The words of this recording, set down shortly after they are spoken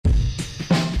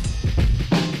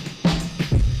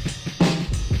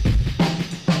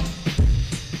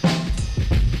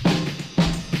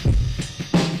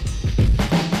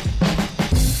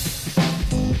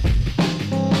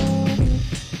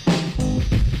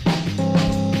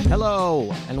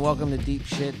Hello, and welcome to Deep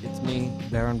Shit. It's me,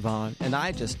 Baron Vaughn, and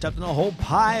I just stepped in a whole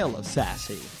pile of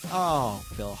sassy. Oh,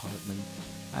 Phil Hartman.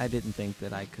 I didn't think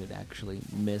that I could actually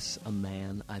miss a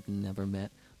man I've never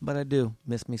met, but I do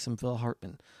miss me some Phil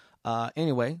Hartman.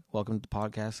 Anyway, welcome to the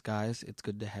podcast, guys. It's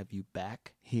good to have you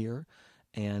back here.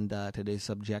 And today's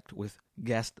subject with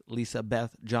guest Lisa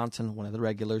Beth Johnson, one of the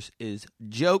regulars, is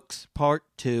Jokes Part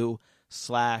 2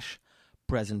 /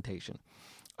 Presentation.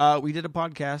 We did a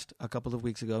podcast a couple of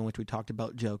weeks ago in which we talked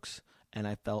about jokes, and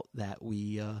I felt that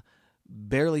we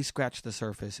barely scratched the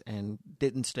surface and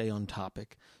didn't stay on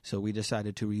topic. So we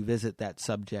decided to revisit that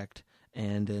subject,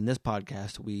 and in this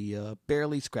podcast, we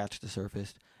barely scratched the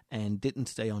surface and didn't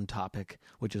stay on topic,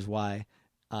 which is why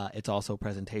it's also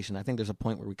presentation. I think there's a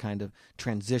point where we kind of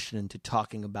transition into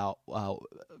talking about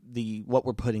what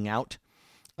we're putting out.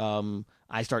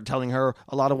 I start telling her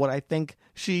a lot of what I think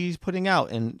she's putting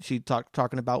out, and she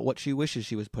talking about what she wishes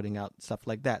she was putting out, stuff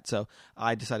like that. So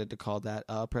I decided to call that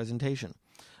presentation.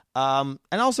 And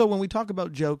also, when we talk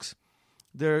about jokes,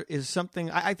 there is something,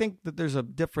 I think that there's a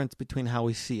difference between how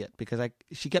we see it, because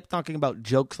she kept talking about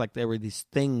jokes like they were this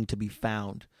thing to be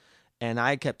found, and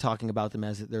I kept talking about them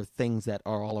as they're things that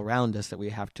are all around us that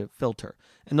we have to filter.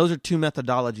 And those are two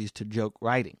methodologies to joke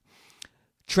writing: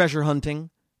 treasure hunting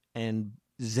and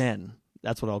Zen.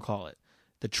 That's what I'll call it.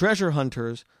 The treasure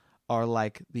hunters are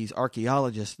like these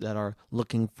archaeologists that are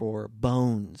looking for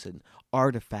bones and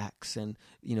artifacts and,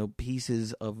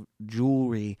 pieces of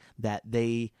jewelry that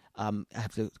they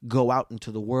have to go out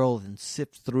into the world and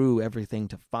sift through everything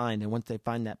to find. And once they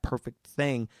find that perfect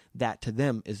thing, that to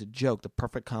them is a joke, the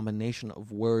perfect combination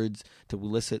of words to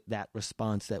elicit that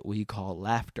response that we call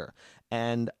laughter.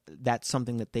 And that's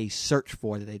something that they search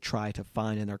for, that they try to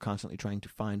find, and they're constantly trying to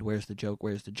find, where's the joke,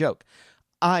 where's the joke?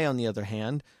 I, on the other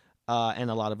hand,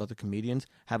 and a lot of other comedians,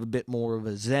 have a bit more of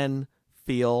a Zen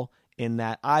feel in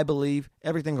that I believe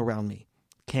everything around me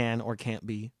can or can't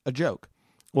be a joke.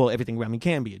 Well, everything around me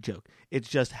can be a joke. It's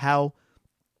just how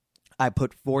I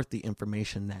put forth the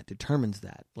information that determines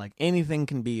that. Like, anything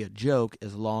can be a joke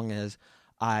as long as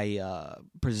I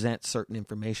present certain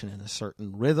information in a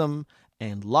certain rhythm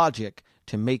and logic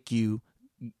to make you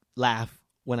laugh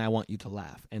when I want you to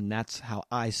laugh. And that's how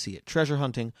I see it. Treasure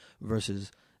hunting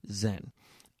versus Zen.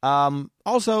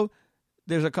 Also,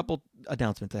 there's a couple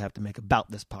announcements I have to make about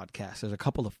this podcast. There's a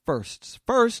couple of firsts.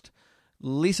 First,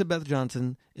 Lisa Beth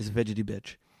Johnson is a fidgety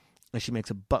bitch, and she makes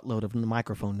a buttload of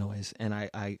microphone noise. And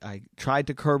I tried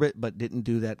to curb it, but didn't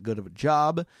do that good of a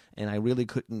job. And I really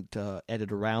couldn't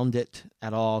edit around it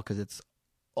at all, because it's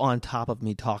on top of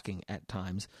me talking at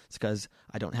times. It's because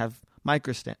I don't have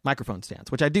microphone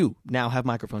stands, which I do now have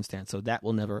microphone stands, so that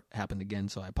will never happen again.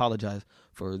 So I apologize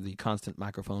for the constant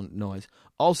microphone noise.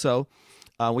 Also,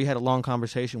 we had a long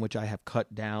conversation, which I have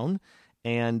cut down,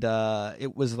 and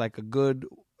it was like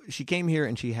she came here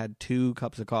and she had 2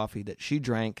 cups of coffee that she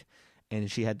drank,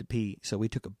 and she had to pee. So we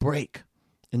took a break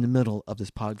in the middle of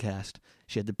this podcast.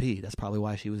 She had to pee. That's probably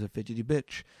why she was a fidgety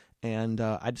bitch. And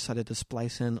I decided to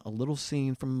splice in a little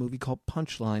scene from a movie called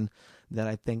Punchline that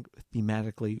I think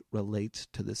thematically relates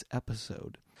to this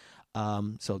episode.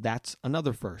 So that's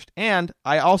another first. And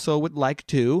I also would like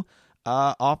to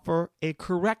offer a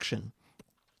correction.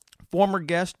 Former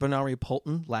guest Bernari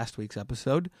Polton, last week's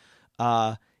episode,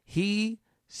 he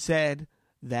said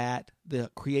that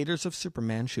the creators of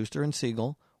Superman, Schuster and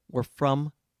Siegel, were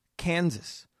from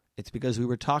Kansas. It's because we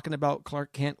were talking about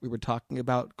Clark Kent. We were talking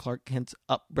about Clark Kent's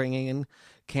upbringing in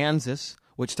Kansas,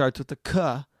 which starts with a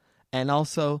K, and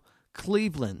also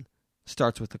Cleveland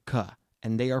starts with a K,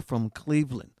 and they are from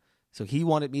Cleveland. So he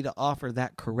wanted me to offer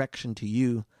that correction to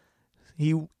you.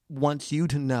 He wants you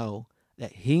to know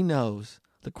that he knows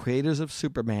the creators of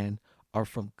Superman are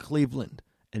from Cleveland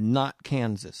and not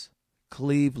Kansas.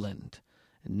 Cleveland.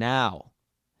 And now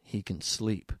he can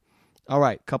sleep. All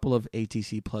right, couple of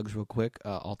ATC plugs real quick.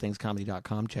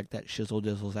 Allthingscomedy.com. Check that shizzle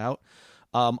dizzles out.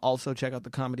 Also, check out the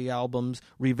comedy albums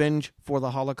Revenge for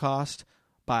the Holocaust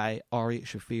by Ari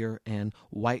Shafir and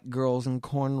White Girls in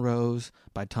Cornrows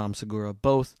by Tom Segura.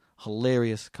 Both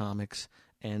hilarious comics,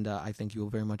 and I think you will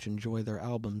very much enjoy their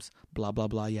albums. Blah, blah,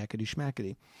 blah, yakety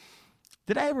schmackety.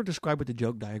 Did I ever describe what the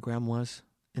joke diagram was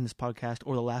in this podcast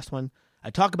or the last one? I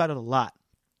talk about it a lot.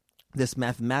 This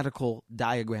mathematical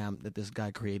diagram that this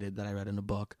guy created that I read in a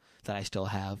book that I still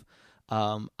have.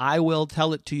 I will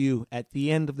tell it to you at the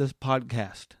end of this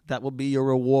podcast. That will be your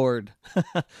reward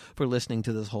for listening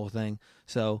to this whole thing.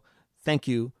 So thank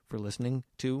you for listening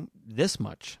to this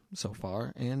much so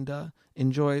far, and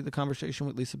enjoy the conversation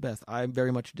with Lisa Beth. I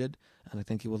very much did, and I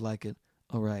think you will like it.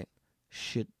 All right.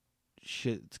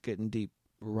 Shit's getting deep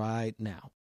right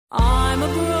now. I'm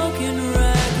a broken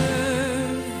record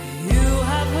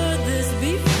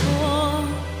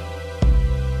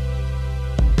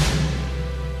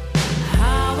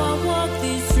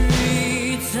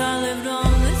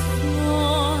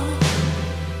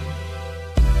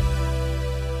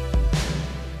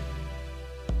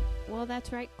Well,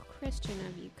 that's right, Christian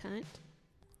of you, cunt.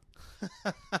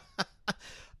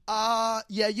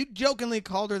 Yeah, you jokingly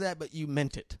called her that, but you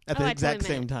meant it at the exact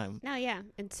same time. No, yeah.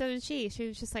 And so did she. She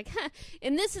was just like, huh.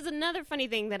 And this is another funny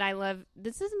thing that I love.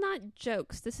 This is not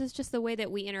jokes. This is just the way that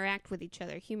we interact with each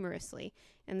other humorously.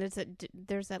 And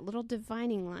there's that little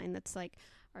divining line that's like,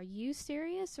 are you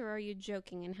serious or are you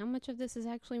joking? And how much of this is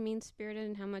actually mean-spirited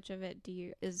and how much of it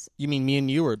is... You mean me and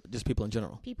you or just people in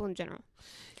general? People in general.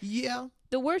 Yeah.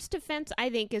 The worst offense, I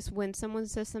think, is when someone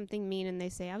says something mean and they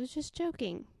say, I was just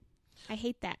joking. I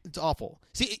hate that. It's awful.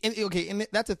 See, and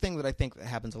that's a thing that I think that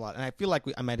happens a lot. And I feel like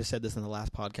I might have said this in the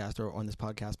last podcast or on this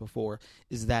podcast before,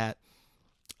 is that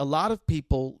a lot of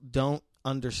people don't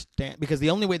understand, because the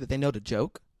only way that they know to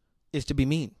joke is to be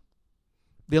mean.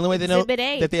 The only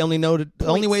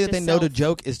way they know to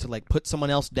joke is to like put someone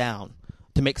else down,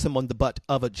 to make someone the butt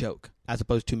of a joke, as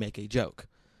opposed to make a joke,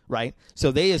 right?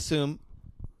 So they assume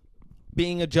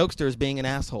being a jokester is being an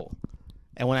asshole.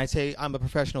 And when I say I'm a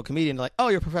professional comedian, they're like, oh,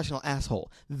 you're a professional asshole.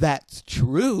 That's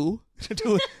true,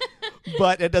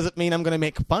 but it doesn't mean I'm going to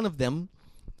make fun of them.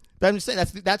 But I'm just saying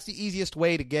that's the easiest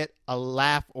way to get a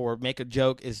laugh or make a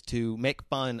joke, is to make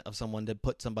fun of someone, to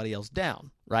put somebody else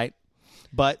down, right?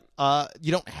 But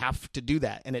you don't have to do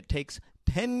that, and it takes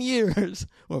 10 years,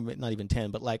 or not even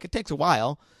 10, but like it takes a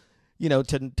while,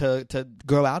 to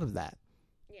grow out of that.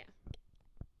 Yeah.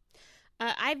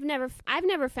 I've never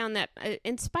found that.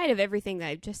 In spite of everything that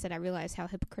I've just said, I realize how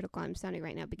hypocritical I'm sounding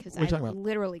right now, because I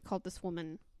literally called this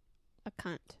woman a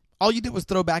cunt. All you did was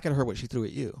throw back at her what she threw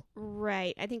at you.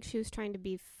 Right. I think she was trying to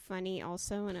be funny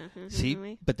also in a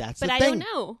way. But that's the thing. But I don't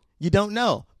know. You don't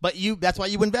know. But that's why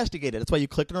you investigated. That's why you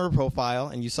clicked on her profile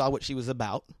and you saw what she was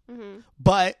about. Mm-hmm.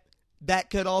 But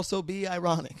that could also be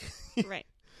ironic. Right.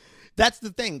 That's the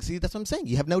thing. See, that's what I'm saying.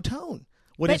 You have no tone.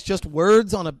 When it's just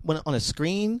words on a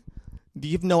screen,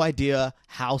 you have no idea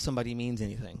how somebody means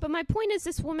anything. But my point is,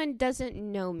 this woman doesn't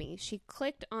know me. She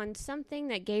clicked on something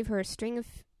that gave her a string of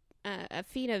a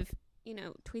feed of,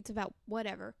 tweets about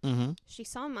whatever. Mm-hmm. She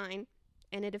saw mine,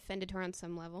 and it offended her on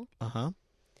some level. Uh-huh.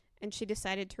 And she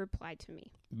decided to reply to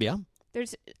me. Yeah.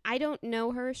 I don't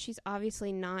know her. She's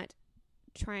obviously not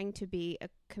trying to be a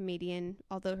comedian,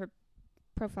 although her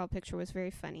profile picture was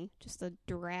very funny. Just a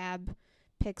drab,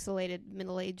 pixelated,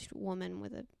 middle-aged woman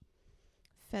with a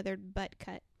feathered butt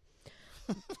cut.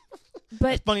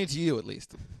 But it's funny to you, at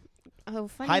least. Oh,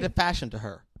 funny. Height of fashion to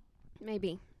her.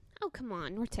 Maybe. Oh, come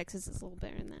on. North Texas is a little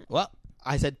better than that. Well,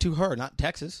 I said to her, not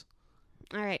Texas.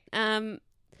 All right.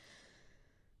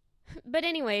 But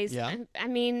anyways, yeah. I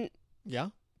mean... Yeah?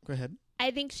 Go ahead. I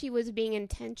think she was being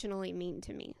intentionally mean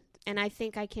to me. And I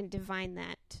think I can divine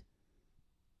that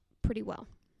pretty well.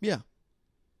 Yeah.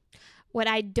 What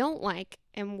I don't like,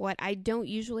 and what I don't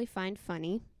usually find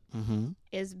funny,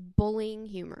 is bullying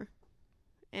humor.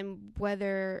 And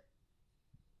whether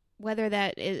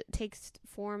that takes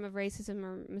form of racism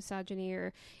or misogyny,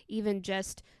 or even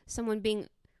just someone being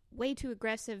way too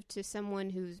aggressive to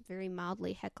someone who's very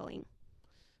mildly heckling.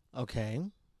 Okay.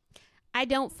 I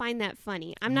don't find that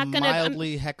funny. I'm not going to...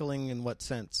 Mildly heckling in what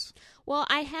sense? Well,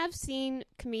 I have seen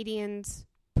comedians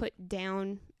put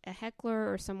down a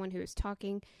heckler or someone who is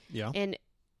talking. Yeah.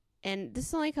 And this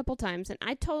is only a couple times, and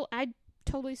I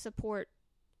totally support,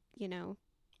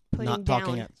 putting not down.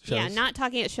 Talking at shows. Yeah, not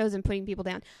talking at shows and putting people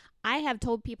down. I have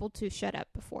told people to shut up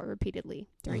before repeatedly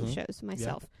during shows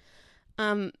myself.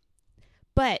 Yeah.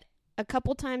 But a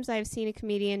couple times I've seen a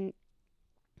comedian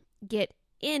get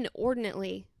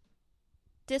inordinately,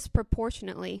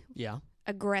 disproportionately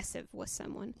aggressive with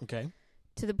someone. Okay.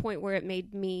 To the point where it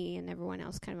made me and everyone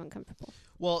else kind of uncomfortable.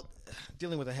 Well,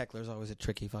 dealing with a heckler is always a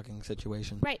tricky fucking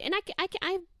situation. Right, and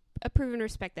I approve and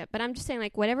respect that, but I'm just saying,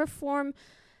 like, whatever form,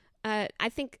 I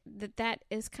think that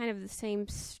is kind of the same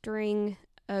string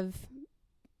of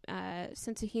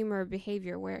sense of humor or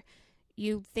behavior where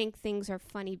you think things are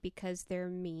funny because they're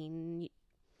mean.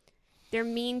 They're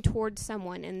mean towards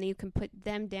someone, and you can put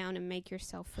them down and make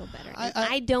yourself feel better.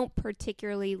 I don't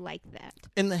particularly like that.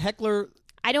 And the heckler...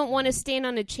 I don't want to stand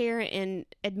on a chair and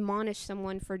admonish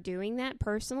someone for doing that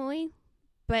personally,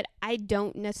 but I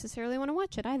don't necessarily want to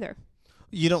watch it either.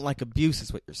 You don't like abuse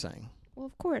is what you're saying. Well,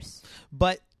 of course.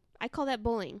 But... I call that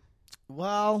bullying.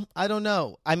 Well, I don't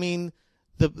know. I mean,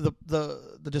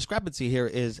 the discrepancy here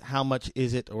is how much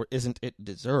is it or isn't it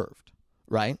deserved,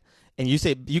 right? And you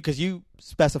say, because you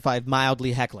specified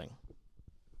mildly heckling,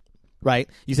 right?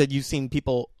 You said you've seen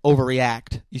people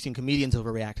overreact. You've seen comedians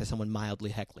overreact to someone mildly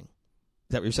heckling.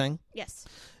 Is that what you're saying? Yes.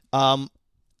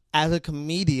 As a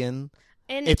comedian,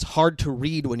 it's hard to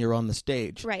read when you're on the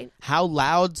stage. Right. How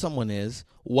loud someone is,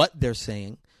 what they're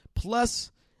saying.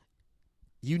 Plus,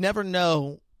 you never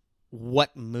know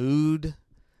what mood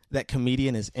that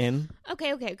comedian is in.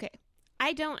 Okay.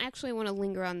 I don't actually want to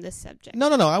linger on this subject. No.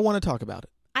 I want to talk about it.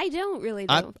 I don't really,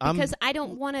 though, because I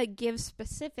don't want to give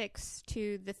specifics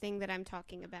to the thing that I'm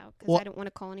talking about, because I don't want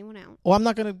to call anyone out. Well,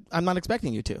 I'm not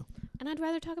expecting you to. And I'd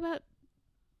rather talk about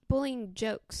bullying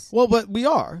jokes. Well, but we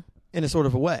are in a sort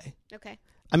of a way. Okay.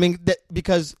 I mean,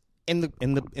 because in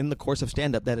the course of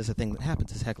stand-up, that is a thing that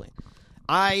happens, is heckling.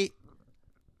 I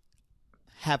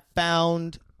have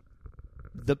found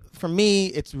for me,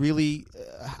 it's really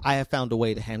I have found a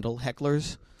way to handle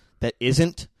hecklers that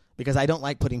isn't, because I don't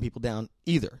like putting people down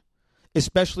either,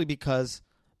 especially because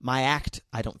my act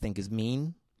I don't think is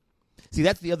mean. See,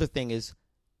 that's the other thing, is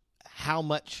how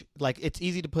much, like, it's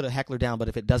easy to put a heckler down, but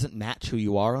if it doesn't match who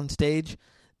you are on stage,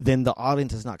 then the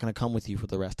audience is not going to come with you for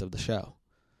the rest of the show.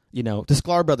 You know, the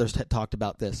Sklar brothers talked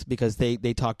about this, because they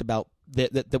talked about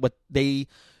that what they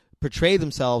portray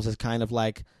themselves as kind of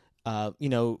like,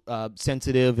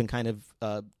 sensitive and kind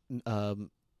of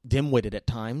dim-witted at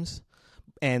times.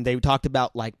 And they talked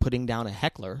about, like, putting down a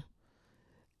heckler,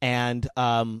 and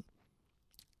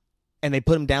they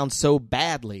put him down so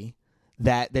badly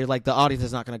that they're like, the audience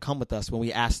is not going to come with us when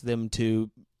we ask them to,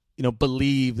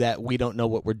 believe that we don't know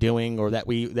what we're doing, or that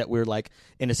we're like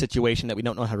in a situation that we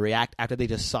don't know how to react after they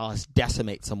just saw us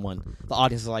decimate someone. The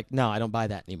audience is like, no, I don't buy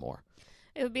that anymore.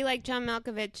 It would be like John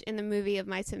Malkovich in the movie Of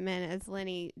Mice and Men as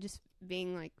Lenny, just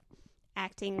being like,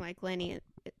 acting like Lenny.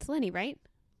 It's Lenny, right?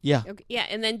 Yeah. Okay. Yeah,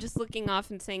 and then just looking off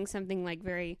and saying something like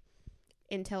very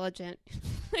intelligent,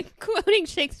 like quoting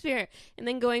Shakespeare, and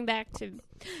then going back to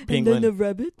being and then the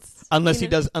rabbits. Unless he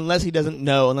doesn't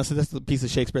know, unless that's the piece of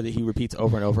Shakespeare that he repeats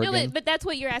over and over again. But that's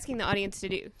what you're asking the audience to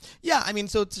do. Yeah, I mean,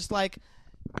 so it's just like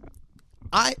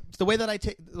the way that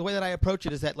I approach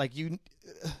it is that, like, you,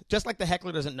 just like the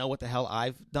heckler doesn't know what the hell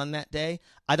I've done that day,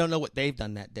 I don't know what they've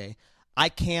done that day. I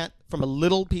can't, from a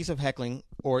little piece of heckling,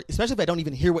 or especially if I don't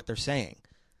even hear what they're saying,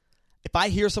 if I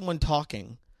hear someone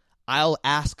talking, I'll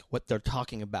ask what they're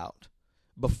talking about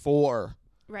before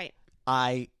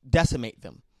I decimate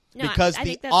them. No, because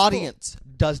the audience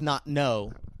does not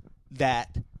know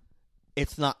that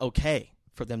it's not okay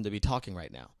for them to be talking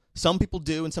right now. Some people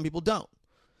do and some people don't.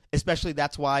 Especially,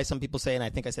 that's why some people say, and I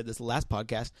think I said this in the last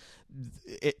podcast,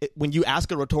 when you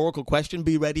ask a rhetorical question,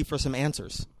 be ready for some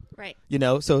answers. Right.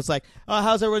 So it's like, oh,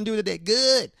 how's everyone doing today?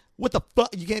 Good. What the fuck?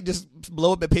 You can't just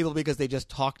blow up at people because they just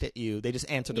talked at you. They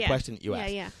just answered the question that you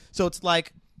asked. Yeah. So it's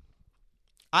like,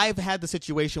 I've had the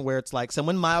situation where it's like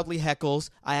someone mildly heckles,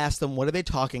 I ask them, what are they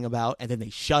talking about? And then they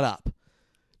shut up.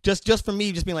 Just for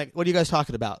me, just being like, what are you guys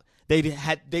talking about?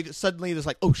 They suddenly just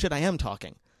like, oh shit, I am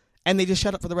talking. And they just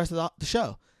shut up for the rest of the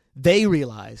show. They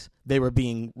realize they were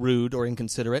being rude or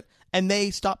inconsiderate, and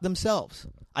they stop themselves.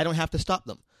 I don't have to stop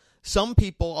them. Some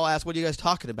people, I'll ask, what are you guys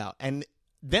talking about? And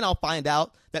then I'll find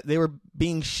out that they were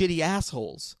being shitty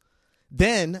assholes.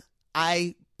 Then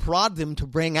I prod them to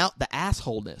bring out the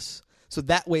assholeness. So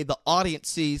that way the audience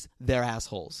sees they're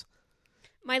assholes.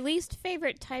 My least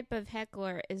favorite type of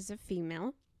heckler is a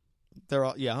female. They're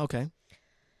all, yeah, okay.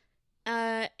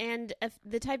 And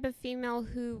the type of female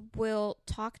who will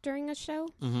talk during a show,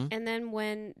 and then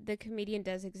when the comedian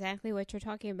does exactly what you're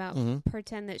talking about,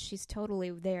 pretend that she's totally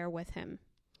there with him.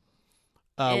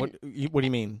 What do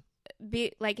you mean?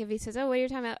 Be like, if he says, "Oh, what are you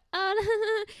talking about?"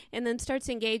 Oh, and then starts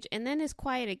to engage, and then is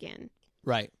quiet again.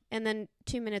 Right. And then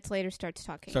 2 minutes later starts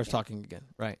talking. Talking again.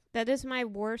 Right. That is my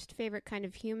worst favorite kind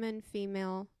of human,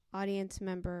 female, audience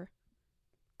member,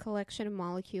 collection of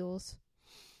molecules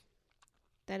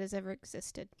that has ever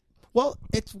existed. Well,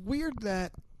 it's weird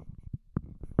that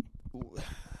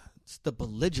it's the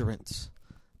belligerence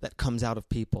that comes out of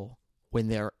people when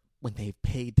they've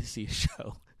paid to see a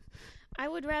show. I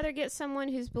would rather get someone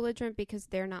who's belligerent because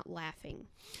they're not laughing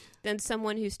than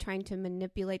someone who's trying to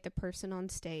manipulate the person on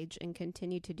stage and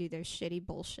continue to do their shitty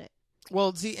bullshit.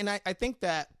 Well, see, and I think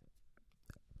that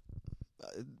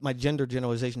my gender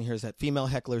generalization here is that female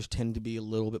hecklers tend to be a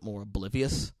little bit more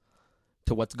oblivious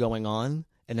to what's going on,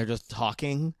 and they're just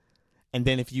talking. And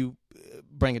then if you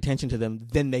bring attention to them,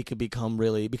 then they could become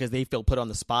really, because they feel put on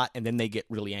the spot, and then they get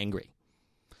really angry.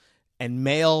 And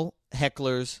male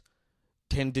hecklers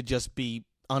tend to just be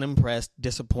unimpressed,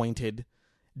 disappointed.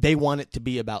 They want it to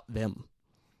be about them.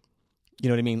 You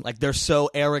know what I mean? Like, they're so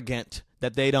arrogant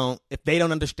that if they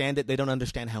don't understand it, they don't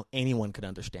understand how anyone could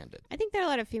understand it. I think there are a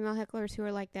lot of female hecklers who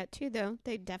are like that too, though.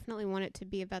 They definitely want it to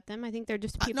be about them. I think they're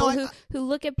just people who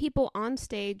look at people on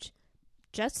stage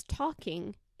just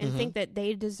talking and think that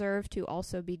they deserve to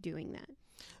also be doing that.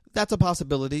 That's a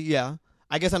possibility, yeah.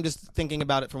 I guess I'm just thinking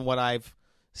about it from what I've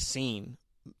seen.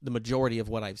 The majority of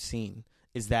what I've seen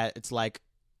is that it's like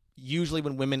usually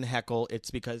when women heckle,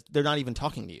 it's because they're not even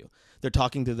talking to you. They're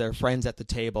talking to their friends at the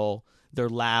table. They're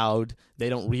loud. They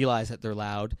don't realize that they're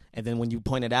loud. And then when you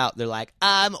point it out, they're like,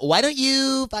 why don't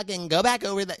you fucking go back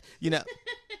over there?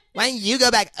 Why don't you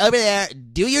go back over there,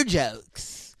 do your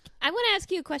jokes? I want to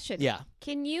ask you a question. Yeah.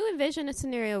 Can you envision a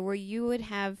scenario where you would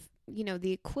have,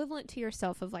 the equivalent to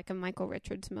yourself of like a Michael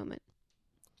Richards moment?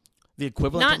 The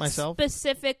equivalent Not to myself? Not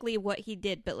specifically what he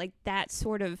did, but like that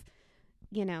sort of,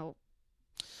 I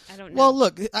don't know. Well,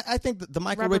 look, I think that the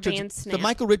Michael Rubber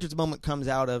Richards moment comes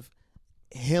out of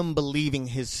him believing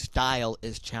his style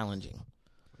is challenging.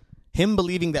 Him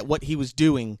believing that what he was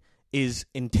doing is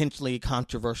intentionally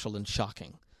controversial and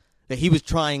shocking. That he was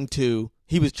trying to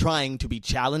be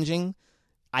challenging.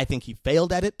 I think he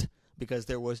failed at it because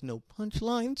there was no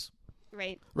punchlines.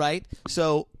 Right?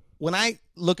 So when I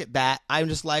look at that, I'm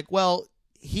just like, well,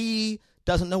 he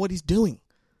doesn't know what he's doing.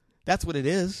 That's what it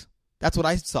is. That's what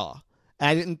I saw. And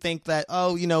I didn't think that,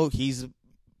 he's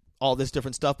all this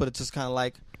different stuff, but it's just kind of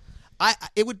like,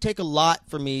 it would take a lot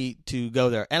for me to go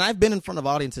there. And I've been in front of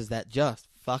audiences that just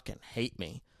fucking hate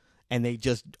me. And they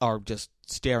just are just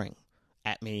staring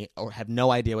at me or have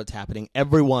no idea what's happening.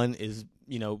 Everyone is,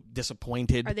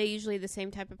 disappointed. Are they usually the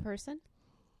same type of person?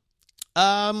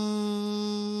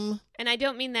 And I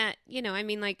don't mean that, I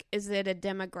mean, like, is it a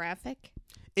demographic?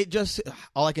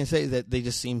 All I can say is that they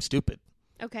just seem stupid.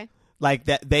 Okay. Like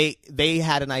that they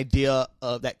had an idea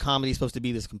of that comedy is supposed to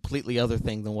be this completely other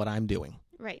thing than what I'm doing.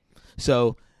 Right.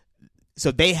 So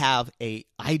they have a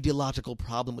ideological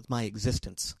problem with my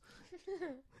existence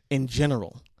in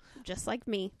general. Just like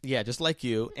me. Yeah, just like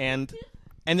you. And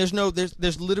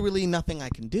there's literally nothing I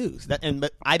can do.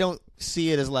 But I don't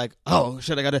see it as like, oh,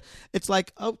 shit, I gotta. It's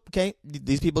like, oh, okay,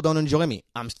 these people don't enjoy me.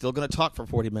 I'm still gonna talk for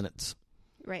 40 minutes.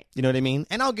 Right. You know what I mean?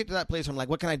 And I'll get to that place where I'm like,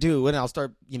 what can I do? And I'll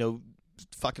start,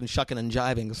 fucking shucking and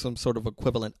jiving, some sort of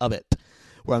equivalent of it,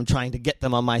 where I'm trying to get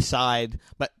them on my side.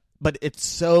 But it's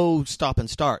so stop and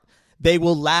start. They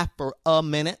will laugh for a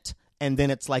minute, and then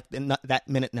it's like that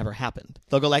minute never happened.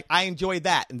 They'll go like, I enjoyed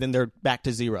that, and then they're back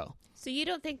to zero. So you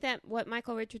don't think that what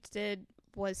Michael Richards did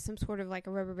was some sort of like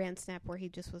a rubber band snap where he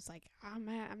just was like,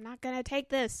 I'm not going to take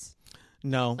this?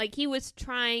 No. Like he was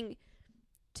trying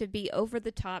to be over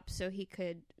the top so he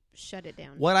could shut it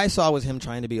down. What I saw was him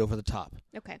trying to be over the top.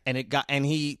 Okay. And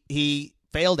he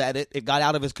failed at it. It got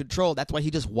out of his control. That's why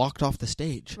he just walked off the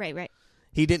stage. Right.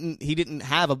 He didn't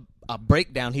have a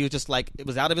breakdown. He was just like, it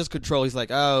was out of his control. He's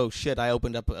like, oh shit, I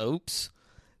opened up oops.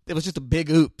 It was just a big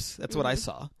oops. That's what I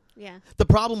saw. Yeah. The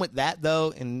problem with that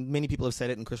though, and many people have said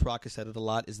it, and Chris Rock has said it a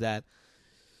lot, is that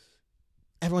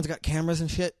everyone's got cameras and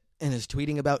shit and is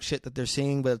tweeting about shit that they're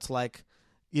seeing, but it's like,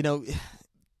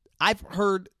 I've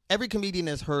heard, every comedian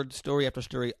has heard story after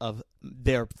story of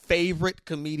their favorite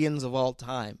comedians of all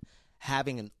time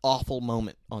having an awful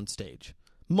moment on stage.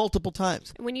 Multiple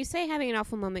times. When you say having an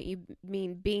awful moment, you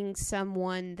mean being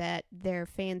someone that their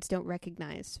fans don't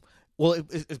recognize. Well,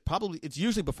 it's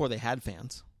usually before they had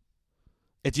fans.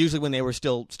 It's usually when they were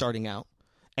still starting out.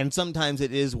 And sometimes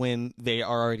it is when they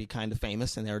are already kind of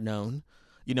famous and they're known.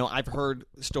 I've heard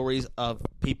stories of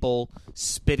people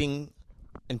spitting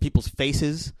in people's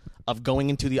faces, of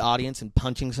going into the audience and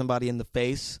punching somebody in the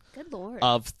face. Good Lord.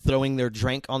 Of throwing their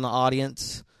drink on the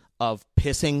audience, of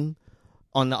pissing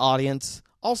on the audience,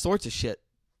 all sorts of shit.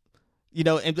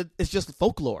 And it's just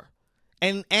folklore.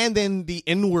 And then the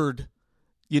inward,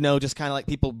 just kind of like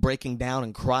people breaking down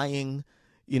and crying,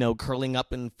 curling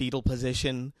up in fetal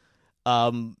position,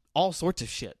 all sorts of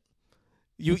shit.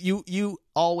 You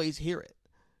always hear it.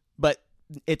 But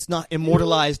it's not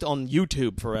immortalized on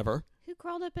YouTube forever. Who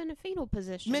crawled up in a fetal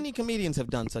position? Many comedians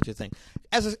have done such a thing.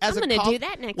 I'm going to do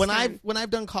that next time. When I've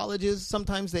done colleges,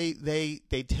 sometimes they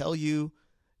tell you,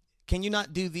 can you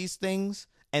not do these things?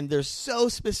 And they're so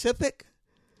specific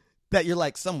that you're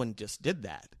like, someone just did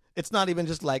that. It's not even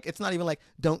like,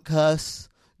 don't cuss.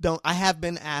 I have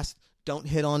been asked, don't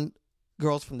hit on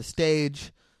girls from the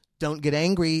stage. Don't get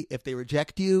angry if they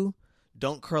reject you.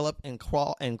 Don't curl up and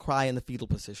cry in the fetal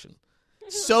position.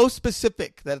 So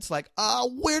specific that it's like,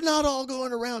 we're not all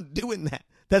going around doing that.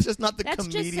 That's just not the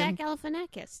comedian. That's just Zach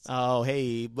Galifianakis. Oh,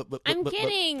 hey. But, I'm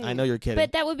kidding. I know you're kidding.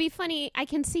 But that would be funny. I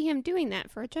can see him doing that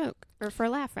for a joke. Or for a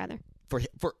laugh, rather. For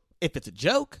if it's a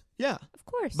joke, yeah. Of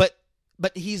course.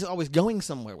 But he's always going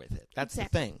somewhere with it. That's the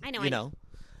thing. I know. You know?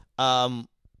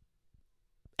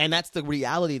 And that's the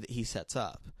reality that he sets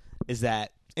up, is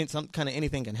that in some kind of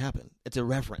anything can happen. It's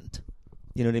irreverent.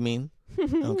 You know what I mean?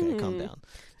 Okay, calm down.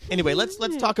 Anyway, let's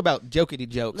talk about jokety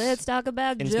jokes. Let's talk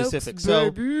about in jokes, specific.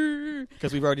 baby.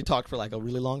 Because we've already talked for like a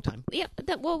really long time. Yeah.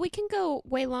 Well, we can go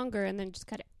way longer and then just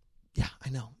cut it. Yeah, I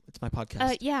know. It's my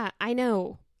podcast. Yeah, I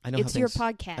know. It's your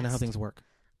podcast. I know how things work.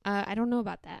 I don't know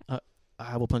about that.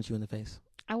 I will punch you in the face.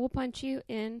 I will punch you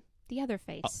in the other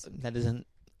face.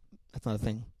 That's not a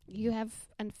thing. You have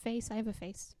a face. I have a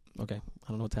face. Okay. I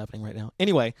don't know what's happening right now.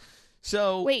 Anyway,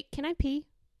 so... Wait, can I pee?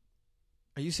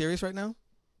 Are you serious right now?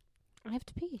 I have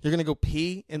to pee. You're going to go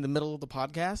pee in the middle of the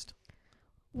podcast?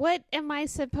 What am I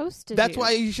supposed to do? That's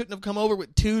why you shouldn't have come over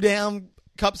with 2 damn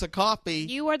cups of coffee.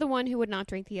 You are the one who would not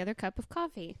drink the other cup of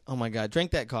coffee. Oh, my God.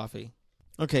 Drink that coffee.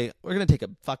 Okay, we're going to take a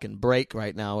fucking break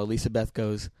right now. Elisa Beth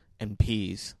goes and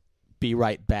pees. Be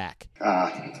right back.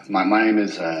 My name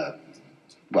is,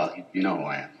 well, you know who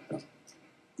I am.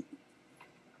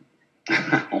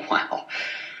 Wow.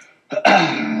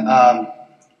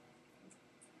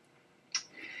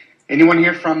 Anyone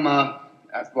here from, well,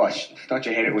 don't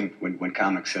you hate it when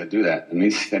comics do that? It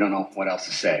means they don't know what else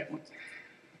to say.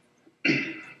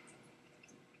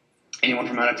 Anyone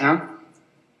from out of town?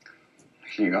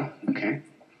 Here you go. Okay.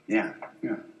 Yeah.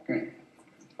 Okay.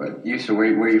 But you, sir, where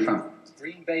are you from?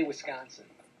 Green Bay, Wisconsin.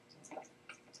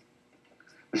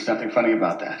 There's nothing funny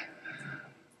about that.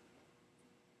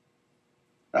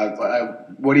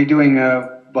 What are you doing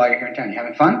while you're here in town? You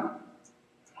having fun?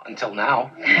 Until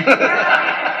now.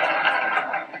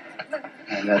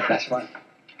 And that's fun.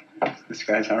 This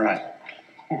guy's all right.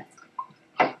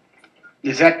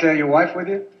 Is that your wife with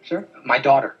you, sir? My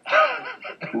daughter.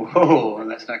 Whoa,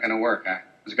 that's not going to work. I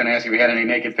was going to ask if we had any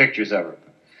naked pictures of her.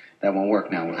 That won't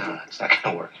work now, will it? No, it's not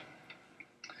going to work.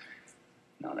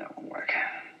 No, that won't work.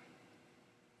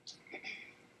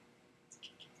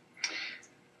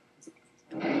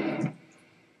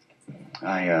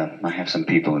 I have some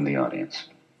people in the audience.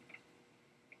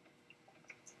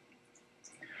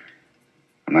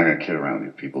 I'm not going to kid around with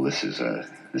you people. This is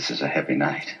a heavy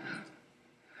night.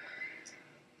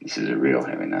 This is a real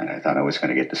heavy night. I thought I was going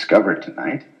to get discovered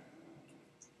tonight.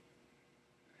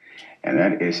 And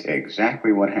that is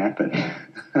exactly what happened.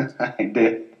 I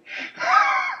did.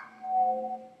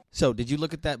 So, did you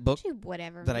look at that book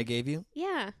Whatever. that I gave you?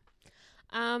 Yeah.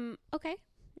 Okay.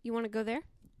 You want to go there?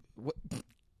 What?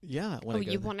 Yeah. I wanna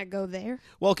go you there. want to go there?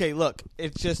 Well, okay, look.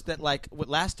 It's just that,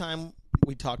 last time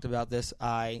we talked about this,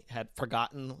 I had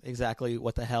forgotten exactly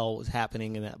what the hell was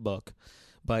happening in that book.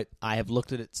 But I have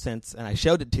looked at it since, and I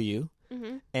showed it to you.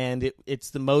 Mm-hmm. And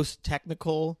it's the most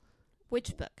technical...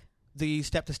 Which book? The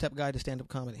Step-to-Step Guide to Stand-Up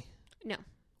Comedy. No.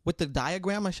 With the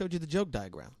diagram, I showed you the joke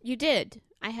diagram. You did.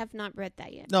 I have not read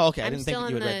that yet. No, okay, I I'm didn't think still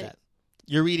that you had read that.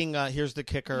 You're reading Here's the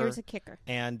Kicker. Here's a Kicker.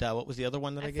 And what was the other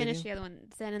one that I gave you? I finished the other one,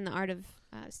 Zen and the Art of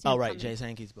Stand-Up Oh, right, Comedy. Jay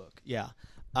Sankey's book. Yeah.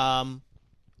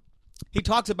 He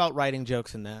talks about writing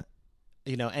jokes in that.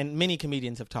 And many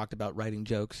comedians have talked about writing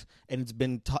jokes. And it's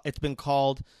been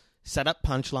called setup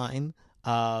punchline,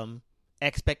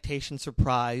 expectation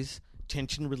surprise,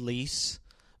 tension release.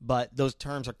 But those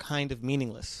terms are kind of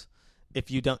meaningless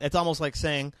if you don't. It's almost like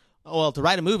saying, oh, well, to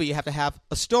write a movie, you have to have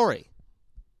a story.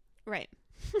 Right.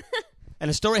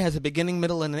 And a story has a beginning,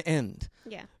 middle, and an end.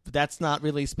 Yeah. But that's not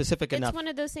really specific enough. It's one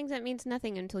of those things that means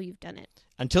nothing until you've done it.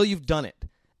 Until you've done it.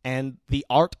 And the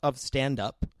art of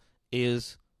stand-up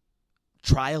is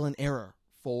trial and error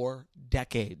for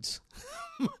decades,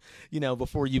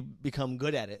 before you become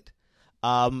good at it.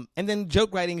 And then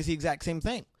joke writing is the exact same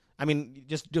thing. I mean,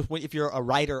 just if you're a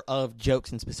writer of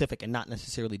jokes in specific and not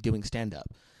necessarily doing stand-up,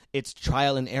 it's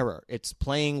trial and error. It's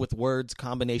playing with words,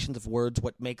 combinations of words,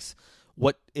 what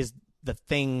is the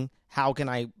thing, how can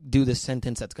I do this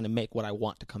sentence that's going to make what I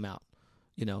want to come out?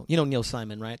 You know Neil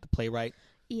Simon, right? The playwright?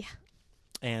 Yeah.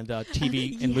 And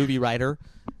TV and movie writer.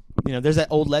 There's that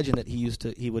old legend that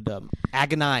he would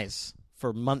agonize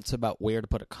for months about where to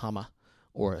put a comma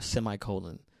or a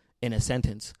semicolon in a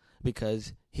sentence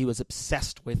because he was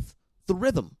obsessed with the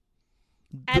rhythm.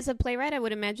 As a playwright, I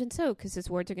would imagine so, because his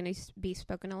words are going to be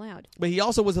spoken aloud. But he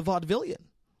also was a vaudevillian.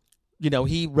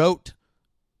 He wrote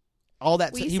all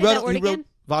that. Will you he say wrote, that word he wrote again?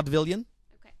 Vaudevillian.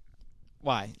 Okay.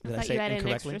 Why? Did I thought say you it had an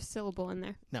incorrectly? extra syllable in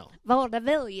there. No.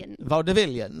 Vaudevillian.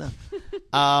 Vaudevillian.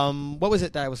 What was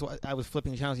it that I was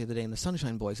flipping channels the other day and the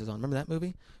Sunshine Boys is on? Remember that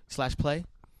movie? / play?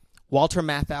 Walter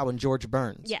Matthau and George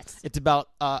Burns. Yes. It's about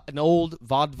an old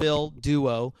vaudeville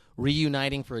duo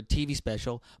reuniting for a TV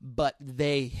special, but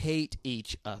they hate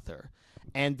each other.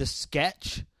 And the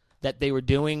sketch that they were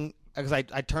doing, because I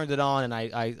turned it on and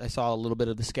I saw a little bit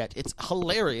of the sketch. It's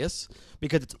hilarious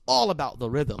because it's all about the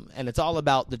rhythm and it's all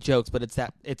about the jokes, but it's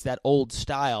that old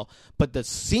style. But the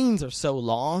scenes are so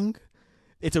long.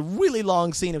 It's a really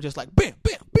long scene of just like bam,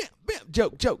 bam, bam,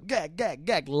 bam, joke, gag, gag,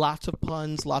 gag. Lots of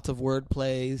puns, lots of word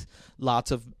plays, lots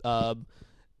of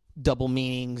double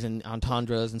meanings and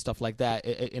entendres and stuff like that.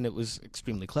 And it was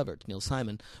extremely clever to Neil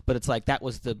Simon. But it's like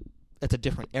that's a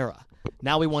different era.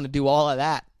 Now we want to do all of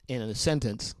that in a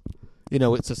sentence,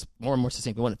 it's just more and more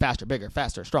succinct. We want it faster, bigger,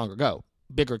 faster, stronger, go.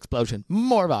 Bigger explosion,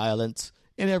 more violence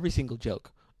in every single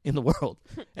joke in the world.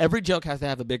 Every joke has to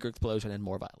have a bigger explosion and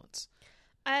more violence.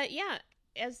 Yeah,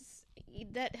 as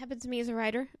that happens to me as a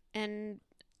writer, and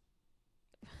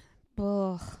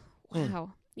wow.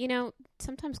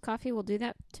 Sometimes coffee will do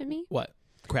that to me. What?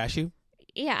 Crash you?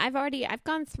 Yeah, I've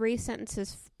gone 3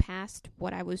 sentences past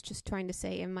what I was just trying to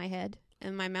say in my head,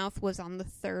 and my mouth was on the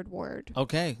third word.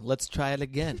 Okay, let's try it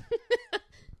again.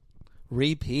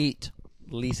 Repeat,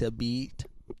 Lisa Beat.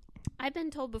 I've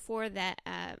been told before that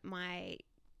my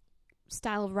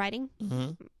style of writing,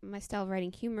 my style of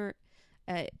writing humor,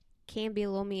 can be a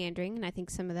little meandering, and I think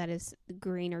some of that is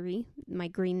greenery, my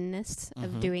greenness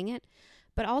of doing it.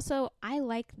 But also, I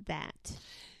like that.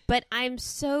 But I'm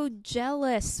so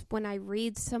jealous when I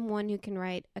read someone who can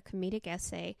write a comedic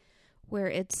essay where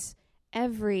it's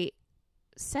every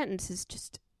sentence is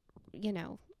just,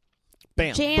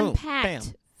 bam,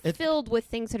 jam-packed, bam. filled with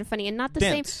things that are funny, and not the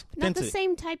dense, same, not density. the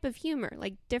same type of humor,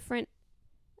 like different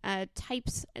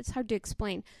types. It's hard to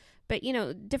explain, but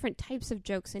different types of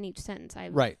jokes in each sentence.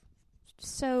 I'm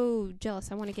so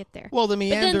jealous. I want to get there. Well, the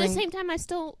meandering. But then at the same time, I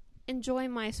still enjoy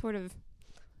my sort of.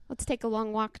 Let's take a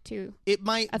long walk to. It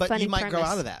might, but you might grow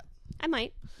out of that. I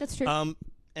might. That's true.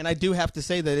 And I do have to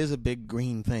say that is a big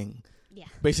green thing. Yeah.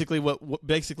 Basically,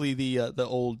 basically the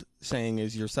old saying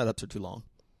is your setups are too long.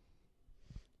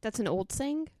 That's an old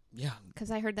saying? Yeah. Because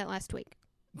I heard that last week.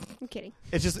 I'm kidding.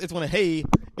 It's one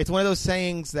of those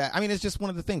sayings that, it's just one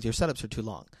of the things. Your setups are too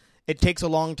long. It takes a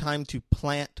long time to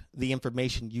plant the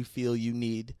information you feel you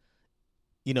need,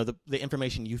 the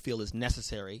information you feel is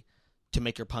necessary to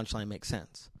make your punchline make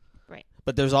sense. Right.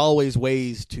 But there's always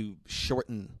ways to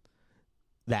shorten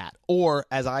that. Or,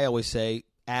 as I always say,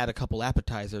 add a couple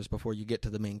appetizers before you get to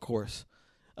the main course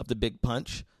of the big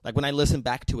punch. Like when I listen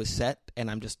back to a set and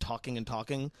I'm just talking and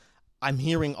talking, I'm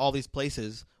hearing all these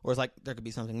places where it's like, there could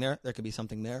be something there, there could be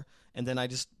something there. And then I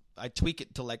tweak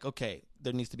it to like, okay,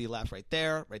 there needs to be laughs right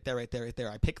there, right there, right there, right there.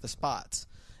 I pick the spots.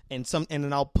 And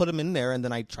then I'll put them in there, and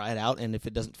then I try it out. And if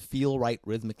it doesn't feel right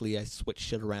rhythmically, I switch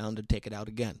shit around and take it out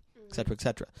again, et cetera, et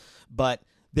cetera. But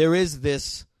there is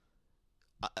this,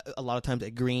 a lot of times, a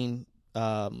green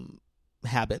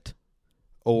habit,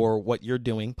 or what you're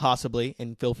doing, possibly,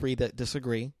 and feel free to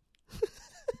disagree.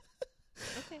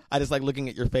 Okay. I just like looking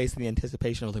at your face in the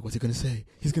anticipation of like, what's he going to say?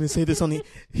 He's going to say this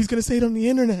he's going to say it on the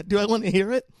internet. Do I want to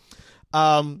hear it?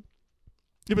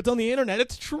 If it's on the internet,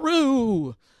 it's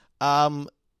true.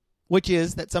 Which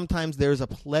is that sometimes there's a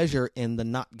pleasure in the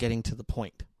not getting to the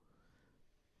point.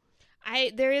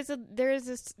 There is.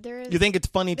 You think it's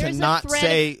funny to not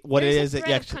say what it is that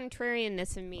you actually. There's a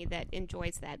contrarianness in me that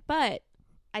enjoys that, but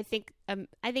I think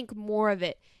more of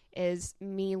it is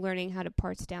me learning how to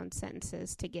parse down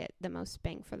sentences to get the most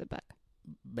bang for the buck.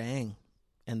 Bang,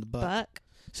 and the buck.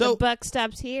 So the buck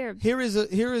stops here.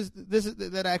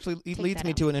 That actually leads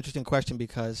me to an interesting question,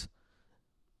 because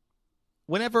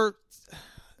whenever.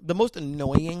 The most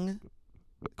annoying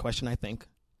question, I think,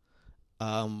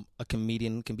 a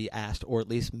comedian can be asked, or at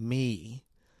least me,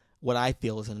 what I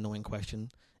feel is an annoying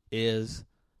question, is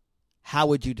how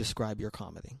would you describe your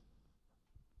comedy?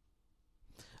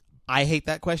 I hate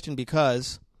that question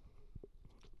because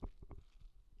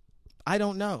I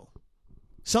don't know.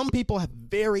 Some people have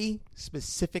very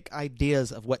specific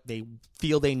ideas of what they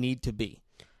feel they need to be.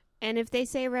 And if they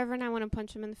say Reverend, I want to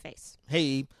punch them in the face.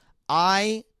 Hey,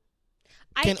 I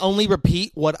can only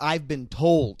repeat what I've been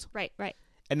told. Right.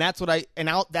 And that's what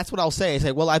I'll say. I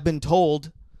say, well, I've been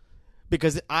told,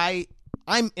 because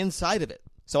I'm inside of it.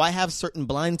 So I have certain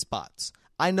blind spots.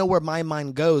 I know where my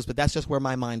mind goes, but that's just where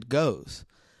my mind goes.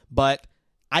 But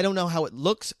I don't know how it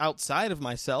looks outside of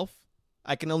myself.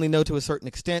 I can only know to a certain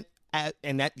extent,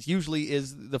 and that usually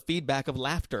is the feedback of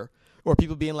laughter, or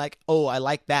people being like, oh, I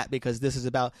like that because this is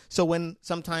about. So when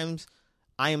sometimes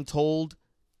I am told,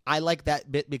 I like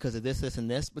that bit because of this, and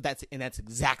this, but that's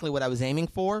exactly what I was aiming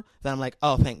for, then I'm like,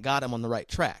 oh, thank God I'm on the right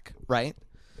track, right?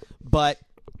 But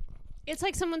it's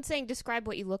like someone saying, describe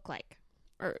what you look like,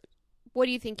 or what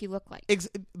do you think you look like?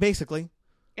 Basically.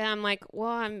 And I'm like,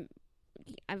 well,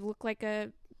 I look like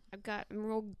I'm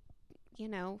real,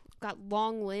 got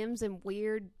long limbs and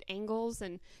weird angles,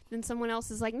 and then someone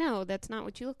else is like, no, that's not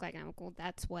what you look like. And I'm like, well,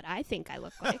 that's what I think I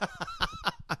look like.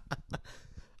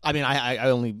 I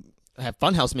only have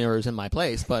funhouse mirrors in my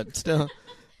place, but still,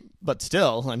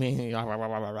 I mean, I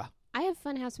have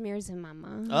funhouse mirrors in my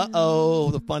mind.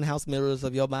 The funhouse mirrors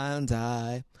of your mind's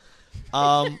eye.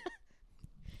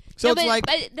 So No, it's like,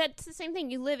 but that's the same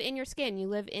thing. You live in your skin. You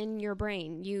live in your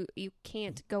brain. You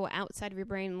can't go outside of your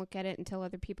brain and look at it and tell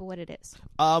other people what it is.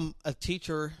 a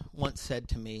teacher once said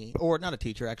to me, or not a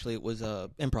teacher, actually, it was a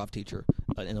improv teacher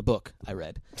in a book I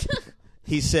read.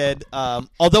 He said,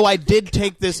 although I did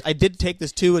take this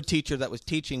to a teacher that was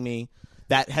teaching me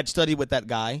that had studied with that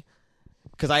guy,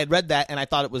 because I had read that and I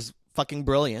thought it was fucking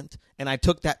brilliant, and I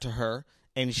took that to her,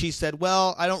 and she said,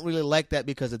 well, I don't really like that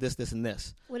because of this, this, and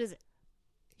this. What is it?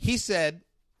 He said,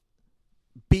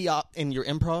 in your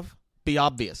improv, be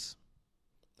obvious.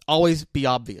 Always be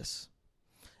obvious.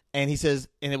 And he says,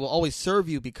 and it will always serve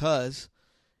you because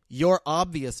your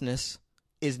obviousness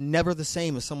is never the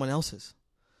same as someone else's.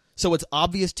 So what's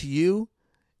obvious to you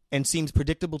and seems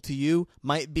predictable to you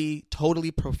might be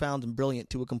totally profound and brilliant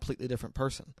to a completely different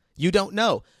person. You don't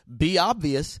know. Be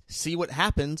obvious, see what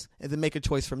happens, and then make a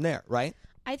choice from there, right?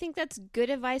 I think that's good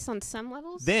advice on some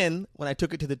levels. Then, when I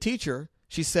took it to the teacher,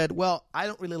 she said, well, I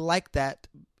don't really like that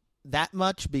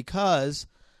much because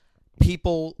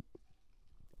people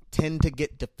tend to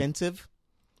get defensive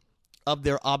of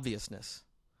their obviousness.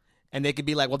 And they could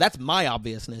be like, well, that's my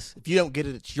obviousness. If you don't get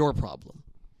it, it's your problem,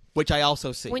 which I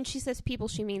also see. When she says people,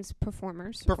 she means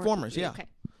performers. Performers, yeah. Okay.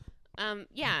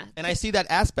 Yeah. And I see that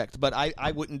aspect, but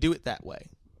I wouldn't do it that way.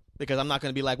 Because I'm not going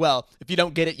to be like, well, if you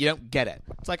don't get it, you don't get it.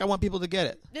 It's like I want people to get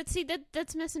it.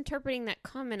 That's misinterpreting that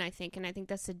comment, I think, and I think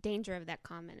that's the danger of that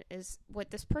comment. Is what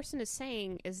this person is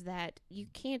saying is that you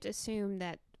can't assume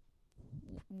that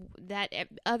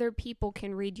other people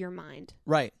can read your mind.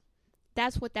 Right.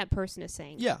 That's what that person is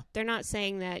saying. Yeah. They're not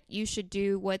saying that you should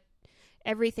do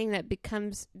everything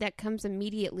that comes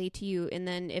immediately to you, and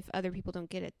then if other people don't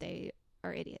get it, they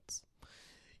are idiots.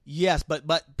 Yes,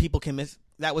 but people can miss.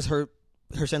 That was her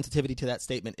sensitivity to that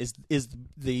statement is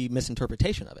the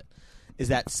misinterpretation of it. Is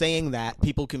that saying that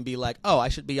people can be like, oh, I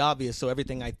should be obvious, so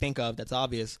everything I think of that's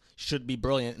obvious should be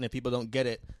brilliant, and if people don't get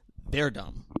it, they're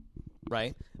dumb,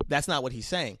 right? That's not what he's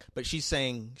saying. But she's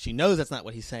saying she knows that's not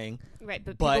what he's saying. Right,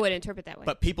 but people would interpret that way.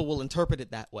 But people will interpret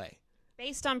it that way.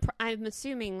 Based on, I'm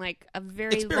assuming, like a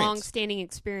very Experience. long-standing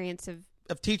experience of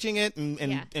teaching it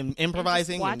and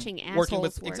improvising, and watching and working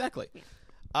with assholes work. Exactly. Yeah.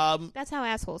 Um, That's how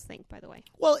assholes think, by the way.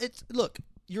 Well, look,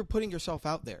 you're putting yourself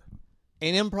out there.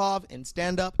 In improv, in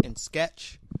stand-up, in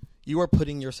sketch, you are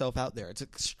putting yourself out there. It's an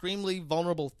extremely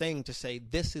vulnerable thing to say,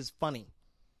 this is funny,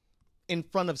 in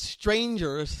front of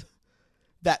strangers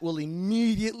that will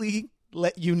immediately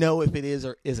let you know if it is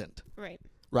or isn't. Right.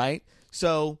 Right?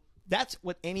 So that's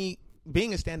what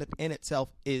being a stand-up in itself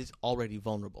is already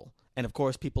vulnerable. And, of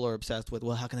course, people are obsessed with,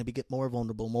 well, how can I get more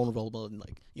vulnerable, and,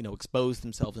 expose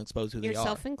themselves and expose who they are.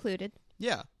 Yourself included.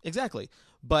 Yeah, exactly.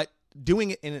 But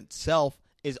doing it in itself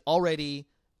is already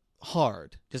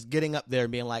hard. Just getting up there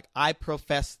and being like, I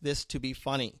profess this to be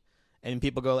funny. And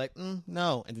people go like,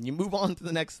 no. And then you move on to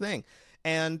the next thing.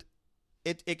 And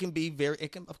it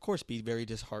can, of course, be very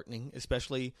disheartening,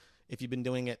 especially if you've been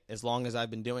doing it as long as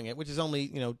I've been doing it, which is only,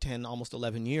 10, almost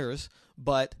 11 years.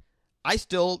 But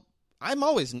I'm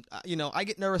always, I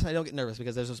get nervous and I don't get nervous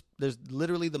because there's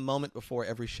literally the moment before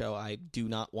every show I do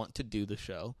not want to do the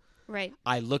show. Right.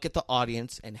 I look at the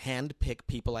audience and handpick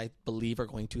people I believe are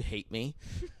going to hate me.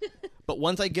 But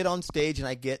once I get on stage and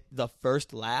I get the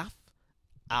first laugh,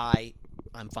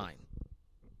 I'm fine.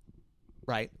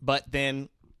 Right? But then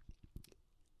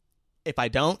if I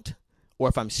don't, or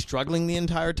if I'm struggling the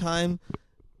entire time,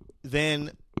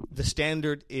 then the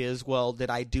standard is, well, did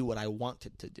I do what I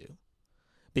wanted to do?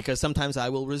 Because sometimes I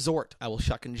will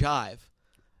shuck and jive,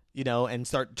 and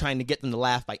start trying to get them to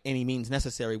laugh by any means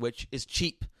necessary, which is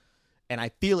cheap. And I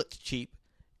feel it's cheap.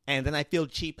 And then I feel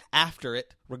cheap after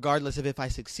it, regardless of if I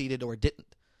succeeded or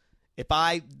didn't. If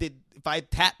I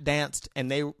tap danced and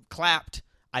they clapped,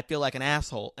 I feel like an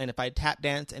asshole. And if I tap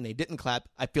danced and they didn't clap,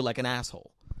 I feel like an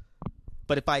asshole.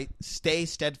 But if I stay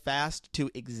steadfast to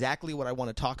exactly what I want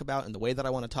to talk about and the way that I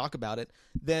want to talk about it,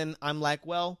 then I'm like,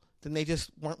 well, then they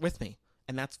just weren't with me.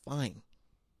 And that's fine.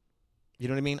 You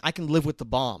know what I mean? I can live with the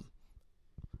bomb.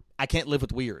 I can't live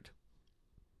with weird.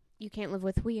 You can't live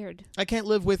with weird. I can't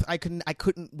live with, I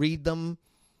couldn't read them.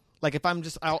 Like if I'm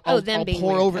just, I'll pour weird.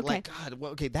 over it Okay. like, God,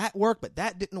 well, okay, that worked, but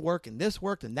that didn't work, and this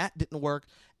worked, and that didn't work.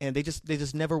 And they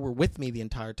just never were with me the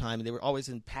entire time. And they were always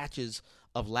in patches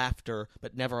of laughter,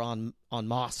 but never on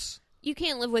moss. You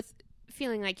can't live with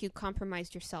feeling like you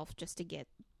compromised yourself just to get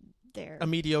their a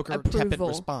mediocre, approval. tepid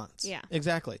response. Yeah.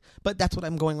 Exactly. But that's what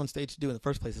I'm going on stage to do in the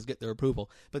first place, is get their approval.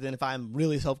 But then if I'm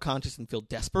really self-conscious and feel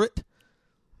desperate,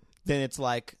 then it's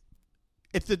like,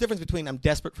 it's the difference between I'm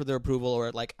desperate for their approval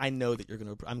or like, I know that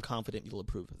I'm confident you'll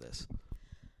approve of this.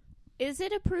 Is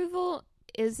it approval?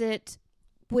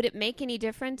 Would it make any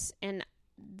difference? And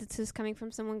this is coming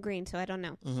from someone green, so I don't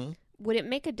know. Mm-hmm. Would it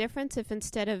make a difference if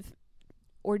instead of,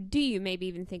 or do you maybe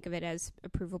even think of it as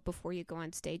approval before you go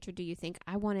on stage, or do you think,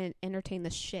 I want to entertain the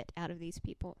shit out of these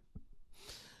people?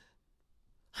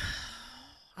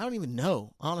 I don't even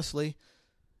know, honestly.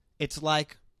 It's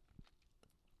like,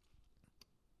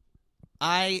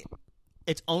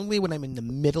 it's only when I'm in the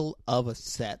middle of a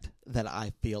set that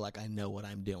I feel like I know what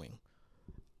I'm doing.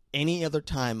 Any other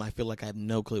time, I feel like I have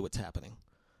no clue what's happening.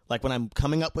 Like when I'm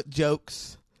coming up with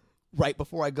jokes right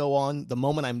before I go on, the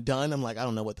moment I'm done, I'm like, I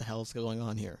don't know what the hell is going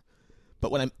on here.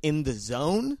 But when I'm in the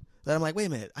zone, then I'm like, wait a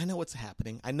minute, I know what's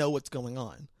happening. I know what's going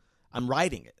on. I'm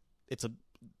writing it. It's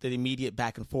the immediate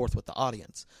back and forth with the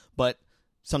audience. But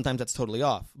sometimes that's totally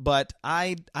off. But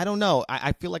I don't know.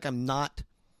 I feel like I'm not...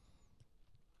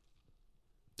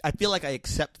 I feel like I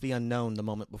accept the unknown the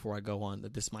moment before I go on,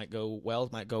 that this might go well,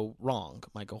 it might go wrong,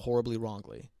 might go horribly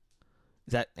wrongly.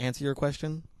 Does that answer your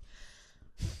question?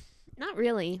 Not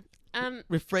really.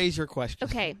 Rephrase your question.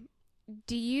 Okay.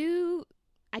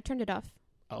 I turned it off.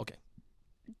 Oh, okay.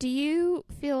 Do you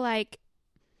feel like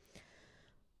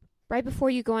right before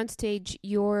you go on stage,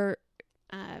 your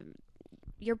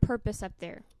purpose up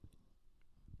there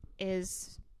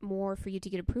is more for you to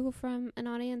get approval from an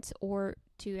audience or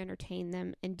to entertain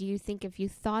them? And do you think if you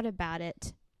thought about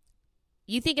it,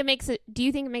 do you think it makes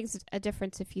a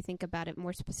difference if you think about it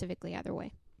more specifically either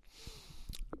way?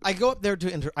 I go up there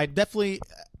to I definitely,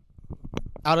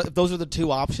 if those are the two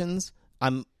options,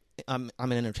 I'm an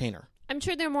entertainer. I'm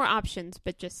sure there are more options,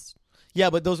 but just...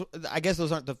 Yeah, but I guess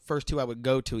those aren't the first two I would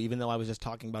go to, even though I was just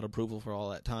talking about approval for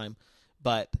all that time.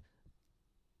 But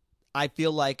I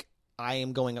feel like I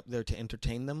am going up there to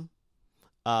entertain them.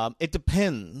 It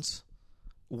depends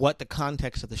what the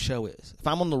context of the show is. If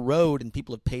I'm on the road and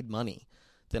people have paid money,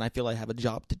 then I feel I have a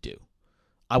job to do.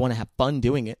 I want to have fun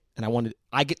doing it, and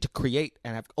I get to create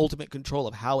and have ultimate control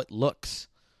of how it looks,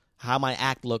 how my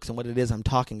act looks, and what it is I'm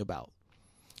talking about.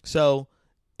 So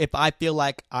if I feel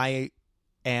like I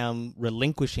am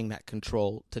relinquishing that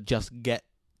control to just get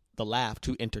the laugh,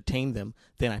 to entertain them,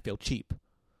 then I feel cheap.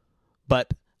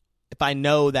 But if I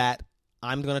know that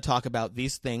I'm going to talk about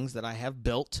these things that I have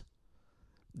built,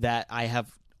 that I have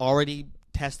already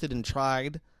tested and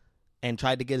tried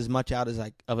to get as much out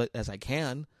of it as I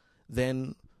can,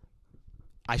 then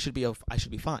I should be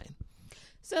fine.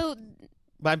 So,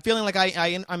 but I'm feeling like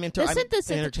I'm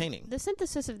entertaining. The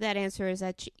synthesis of that answer is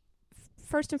that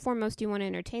first and foremost, you want to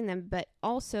entertain them, but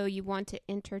also you want to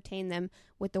entertain them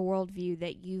with the worldview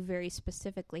that you very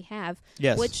specifically have.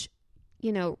 Yes. Which,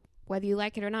 whether you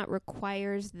like it or not,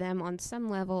 requires them on some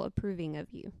level approving of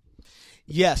you.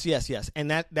 Yes.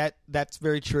 And that's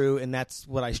very true, and that's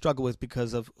what I struggle with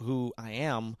because of who I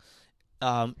am.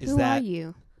 Who are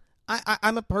you?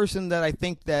 I'm a person that I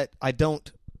think that I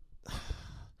don't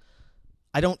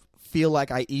feel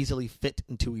like I easily fit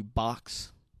into a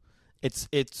box.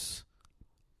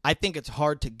 I think it's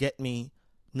hard to get me,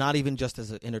 not even just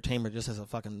as an entertainer, just as a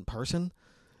fucking person.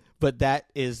 But that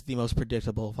is the most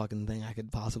predictable fucking thing I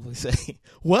could possibly say.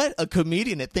 What? A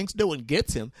comedian that thinks no one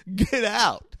gets him? Get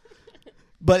out.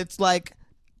 But it's like,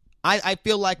 I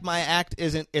feel like my act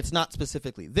it's not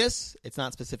specifically this, it's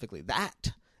not specifically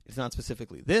that, it's not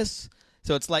specifically this.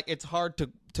 So it's like, it's hard to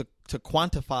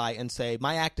quantify and say,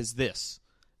 my act is this,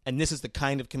 and this is the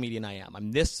kind of comedian I am.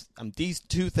 I'm these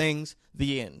two things,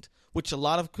 the end. Which a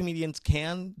lot of comedians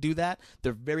can do that.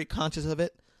 They're very conscious of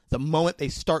it. The moment they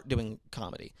start doing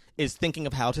comedy is thinking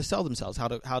of how to sell themselves, how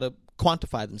to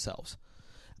quantify themselves.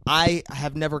 I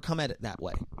have never come at it that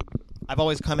way. I've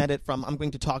always come at it from, I'm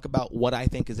going to talk about what I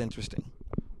think is interesting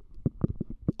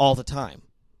all the time,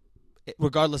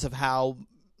 regardless of how,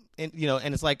 and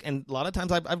it's like, and a lot of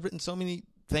times I've written so many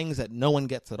things that no one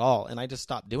gets at all, and I just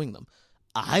stopped doing them.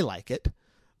 I like it,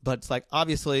 but it's like,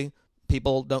 obviously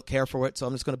people don't care for it, so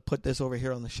I'm just going to put this over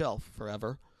here on the shelf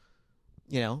forever,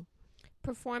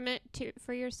 Perform it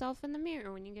for yourself in the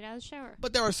mirror when you get out of the shower.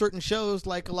 But there are certain shows,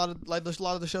 like a lot of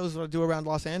the shows that I do around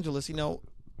Los Angeles,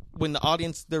 when the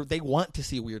audience, they want to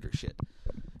see weirder shit.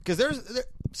 Because there's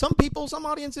some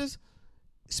audiences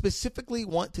specifically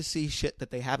want to see shit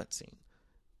that they haven't seen.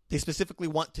 They specifically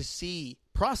want to see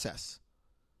process.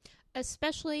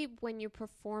 Especially when you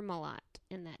perform a lot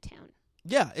in that town.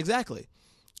 Yeah, exactly.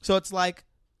 So it's like,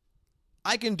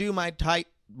 I can do my tight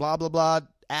blah, blah, blah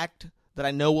act that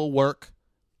I know will work.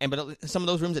 But some of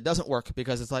those rooms it doesn't work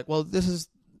because it's like, well, this is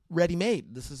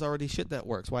ready-made. This is already shit that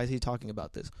works. Why is he talking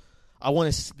about this?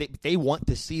 They want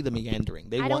to see the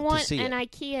meandering. I don't want an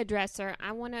IKEA dresser.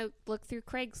 I want to look through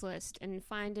Craigslist and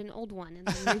find an old one and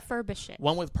then refurbish it.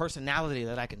 One with personality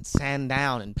that I can sand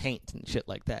down and paint and shit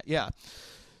like that. Yeah.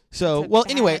 So, It's a well,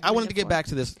 anyway, bad I wanted to get metaphor. back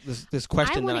to this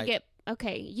question. I want that to get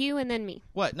okay. You and then me.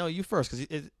 What? No, you first,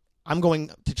 because I'm going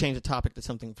to change the topic to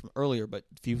something from earlier. But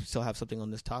if you still have something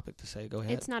on this topic to say, go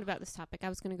ahead. It's not about this topic. I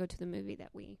was going to go to the movie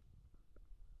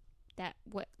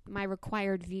what my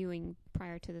required viewing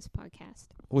prior to this podcast.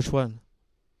 Which one?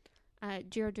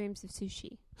 Jiro Dreams of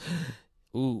Sushi.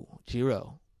 Ooh,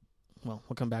 Jiro. Well,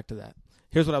 we'll come back to that.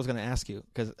 Here's what I was going to ask you,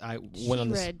 because I went on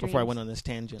this She-Ra before I dreams. went on this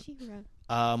tangent.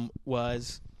 She-Ra.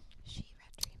 Was She-Ra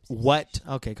Dreams of what?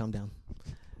 Sushi. Okay, calm down.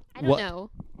 I don't What- know.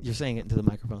 You're saying it into the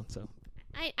microphone, so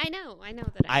I know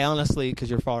that I honestly, because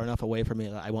you're far enough away from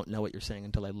me, I won't know what you're saying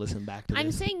until I listen back to this.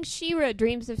 I'm saying She-Ra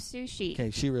Dreams of Sushi.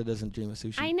 Okay, She-Ra doesn't dream of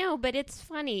sushi. I know, but it's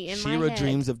funny in my She-Ra head.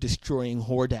 dreams of destroying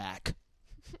Hordak.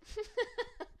 Did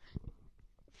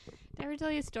I ever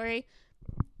tell you a story?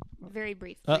 Very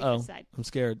brief. Uh-oh. Aside. I'm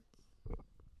scared.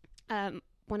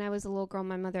 When I was a little girl,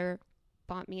 my mother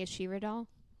bought me a She-Ra doll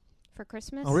for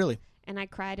Christmas. Oh, really? And I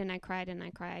cried and I cried and I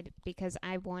cried because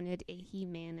I wanted a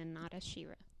He-Man and not a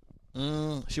She-Ra.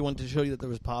 She wanted to show you that there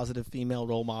was positive female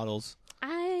role models.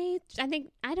 I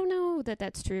don't know that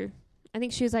that's true. I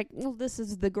think she was like, well, this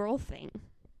is the girl thing.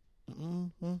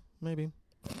 Maybe.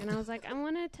 And I was like, I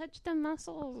want to touch the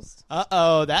muscles.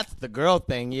 Uh-oh, that's the girl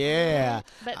thing, yeah.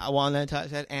 But I want to touch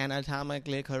that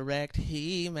anatomically correct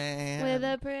He-Man. with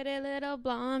a pretty little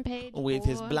blonde page With boy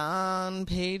his blonde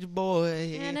page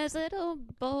boy. and his little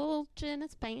bulge in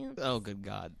his pants. Oh, good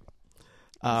God.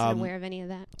 I wasn't aware of any of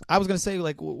that. I was going to say,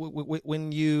 like,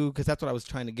 when you, because that's what I was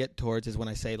trying to get towards, is when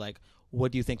I say, like,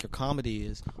 what do you think your comedy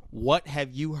is? What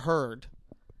have you heard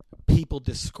people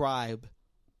describe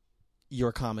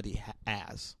your comedy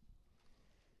as?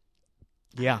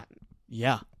 Yeah.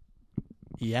 Yeah.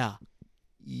 Yeah.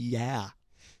 Yeah.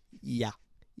 Yeah.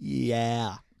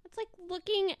 Yeah. It's like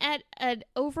looking at an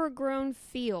overgrown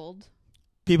field.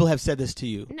 People have said this to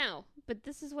you. No, but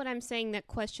this is what I'm saying that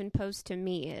question posed to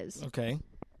me is. Okay.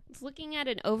 It's looking at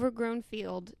an overgrown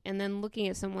field and then looking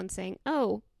at someone saying,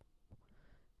 oh,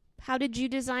 how did you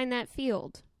design that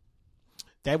field?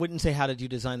 They wouldn't say, how did you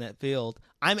design that field?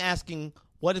 I'm asking,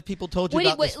 what have people told you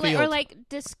about this field? Or like,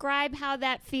 describe how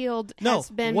that field No, has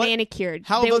been what- manicured.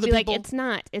 how They have would other be like, people- it's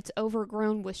not. It's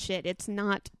overgrown with shit. It's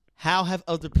not. How have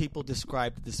other people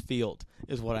described this field,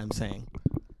 is what I'm saying.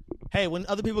 Hey, when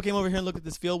other people came over here and looked at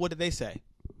this field, what did they say?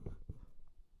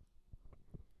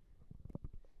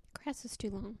 Grass is too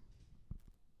long.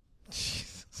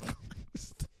 Jesus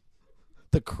Christ.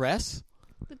 The cress?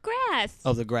 The grass.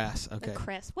 Oh, the grass. Okay. The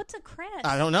cress. What's a cress?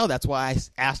 I don't know. That's why I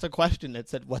asked a question that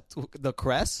said, "What the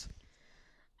cress?"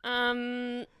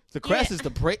 The cress Yeah. is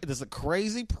the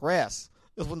crazy press.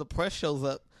 It's when the press shows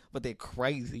up, but they're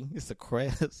crazy. It's the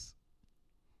cress.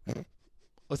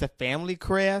 It's a family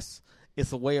cress.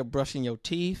 It's a way of brushing your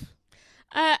teeth.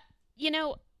 I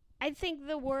think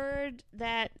the word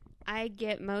that I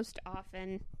get most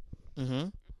often, Mm-hmm.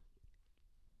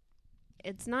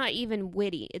 it's not even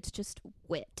witty. It's just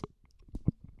wit.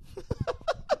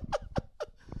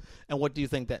 And what do you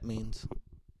think that means?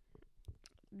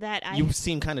 That You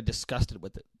seem kind of disgusted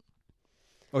with it,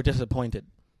 or disappointed.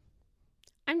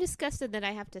 I'm disgusted that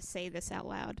I have to say this out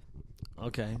loud.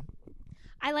 Okay.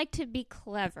 I like to be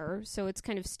clever, so it's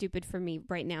kind of stupid for me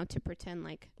right now to pretend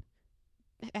like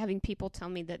having people tell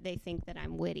me that they think that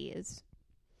I'm witty is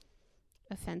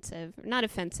offensive. Not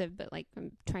offensive, but like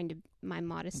I'm trying to, my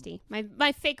modesty.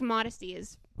 My fake modesty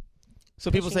is, So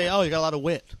people Pushing say, it. "Oh, you got a lot of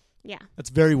wit." yeah, That's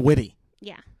very witty.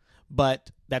 yeah.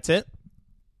 But that's it?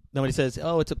 Nobody says,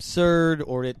 "Oh, it's absurd,"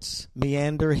 or it's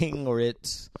meandering, or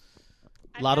it's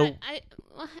a lot of...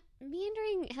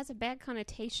 Meandering has a bad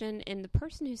connotation, and the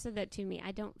person who said that to me,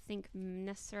 I don't think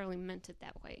necessarily meant it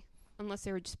that way, unless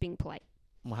they were just being polite.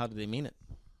 Well, how do they mean it?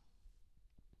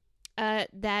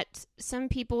 That some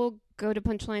people go to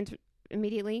punchlines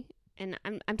immediately, and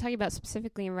I'm talking about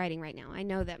specifically in writing right now. I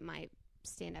know that my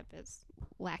stand-up is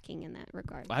lacking in that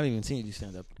regard. I haven't even seen you do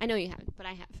stand-up. I know you haven't, but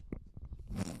I have.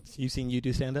 You've seen you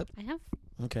do stand-up? I have.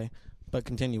 Okay. But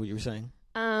continue what you were saying.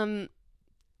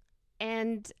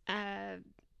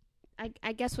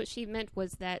 I guess what she meant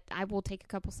was that I will take a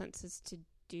couple sentences to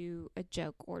do a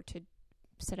joke or to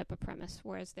set up a premise,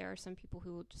 whereas there are some people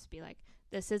who will just be like,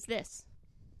 this is this.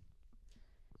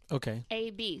 Okay.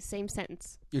 A, B, same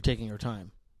sentence. You're taking your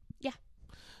time. Yeah.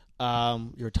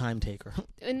 You're a time taker.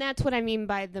 And that's what I mean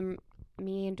by the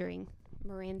meandering.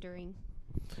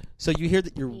 So you hear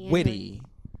that you're Meandering. witty.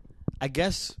 I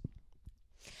guess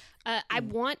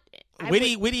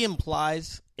witty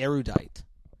implies erudite.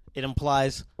 It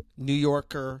implies New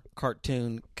Yorker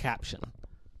cartoon caption.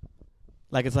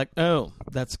 Like it's like, oh,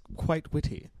 that's quite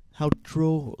witty. How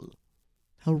droll.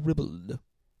 How ribald.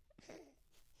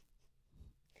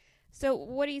 So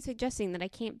what are you suggesting, that I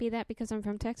can't be that because I'm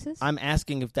from Texas? I'm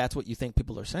asking if that's what you think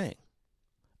people are saying.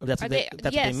 Or that's what yes,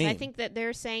 what they mean. I think that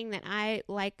they're saying that I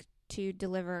like to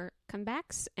deliver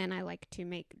comebacks, and I like to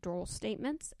make droll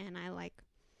statements, and I like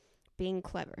being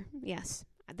clever. Yes,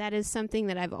 that is something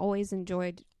that I've always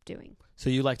enjoyed doing.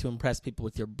 So you like to impress people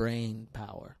with your brain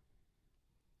power.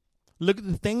 Look at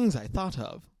the things I thought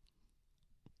of.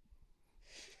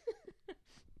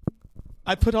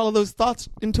 I put all of those thoughts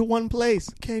into one place.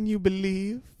 Can you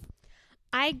believe?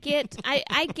 I get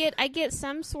I get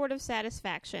some sort of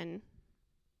satisfaction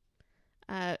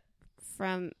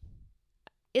from,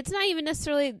 it's not even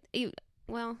necessarily,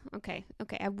 well, okay,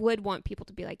 I would want people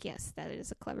to be like, yes, that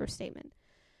is a clever statement.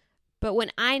 But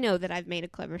when I know that I've made a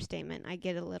clever statement, I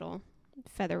get a little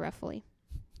feather ruffly.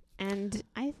 And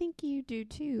I think you do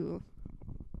too.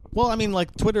 Well, I mean,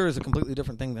 like, Twitter is a completely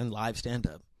different thing than live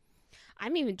stand-up.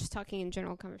 I'm even just talking in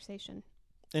general conversation.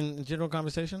 In general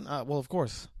conversation? Well, of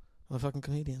course. I'm a fucking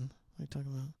comedian. What are you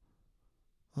talking about?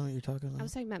 What are you talking about? I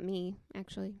was talking about me,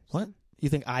 actually. What? So. You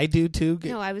think I do too?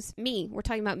 No, I was me. We're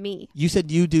talking about me. You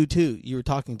said you do too. You were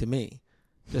talking to me.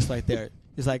 Just right there.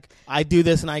 It's like, I do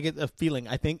this and I get a feeling.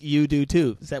 I think you do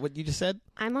too. Is that what you just said?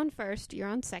 I'm on first. You're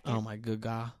on second. Oh, my good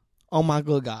God. Oh, my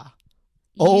good God.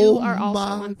 You are also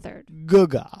on third. Good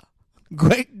God.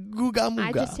 Great Googa Mooga.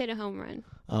 I just hit a home run.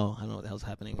 Oh, I don't know what the hell's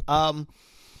happening.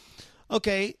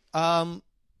 Okay.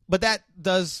 But that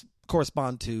does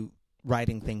correspond to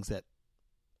writing things that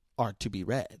are to be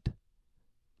read.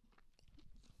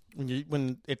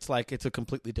 When it's like it's a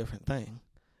completely different thing.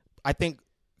 I think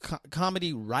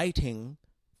comedy writing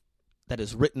that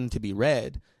is written to be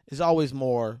read is always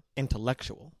more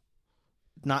intellectual,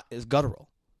 not as guttural.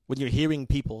 When you're hearing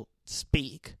people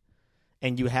speak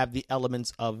and you have the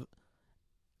elements of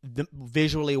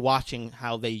visually watching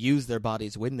how they use their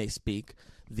bodies when they speak,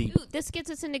 Ooh, this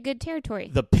gets us into good territory.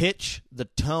 The pitch, the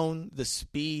tone, the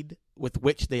speed with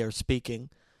which they are speaking,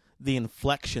 the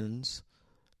inflections,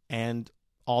 and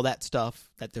all that stuff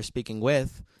that they're speaking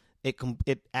with,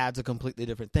 it adds a completely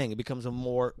different thing. It becomes a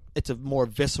more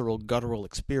visceral, guttural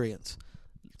experience.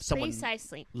 Someone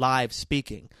Precisely. live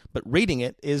speaking, but reading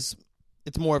it's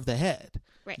more of the head.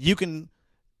 Right. You can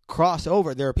cross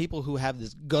over. There are people who have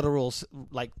this guttural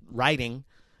like writing.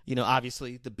 You know,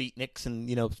 obviously the beatniks and,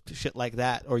 you know, shit like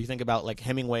that. Or you think about like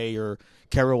Hemingway or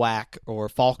Kerouac or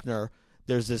Faulkner.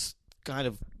 There's this kind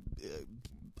of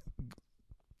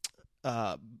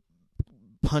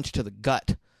punch to the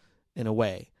gut in a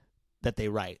way that they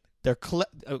write. They're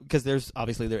because there's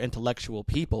obviously they're intellectual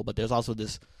people, but there's also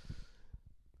this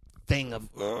thing of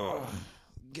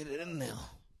get it in there.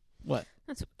 What?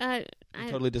 That's I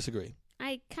totally disagree.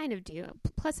 I kind of do.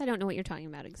 Plus, I don't know what you're talking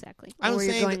about exactly. I'm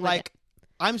saying that like.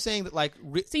 I'm saying that, like...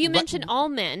 So you mentioned all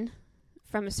men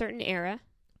from a certain era.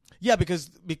 Yeah, because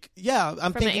I'm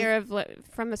thinking... From an era of...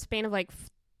 From a span of, like,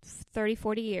 30,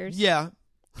 40 years. Yeah.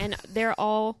 And they're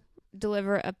all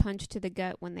deliver a punch to the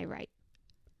gut when they write.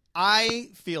 I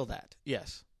feel that,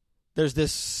 yes. There's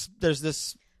this...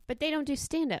 But they don't do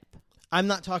stand-up. I'm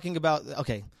not talking about...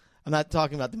 Okay, I'm not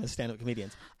talking about them as stand-up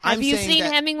comedians. Have you seen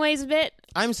Hemingway's bit?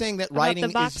 I'm saying that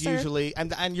writing is usually...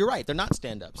 And you're right, they're not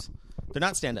stand-ups. They're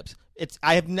not stand-ups.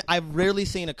 I've rarely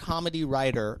seen a comedy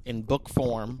writer in book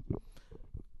form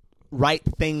write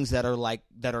things that are like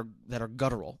that are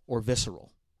guttural or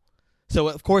visceral. So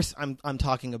of course I'm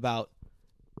talking about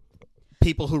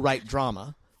people who write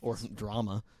drama,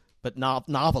 but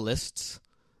novelists.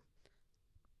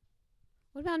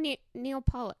 What about Neil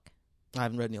Pollock? I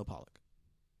haven't read Neil Pollock.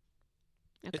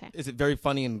 Okay. Is it very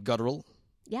funny and guttural?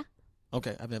 Yeah.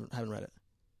 Okay, I haven't read it.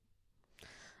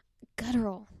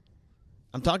 Guttural.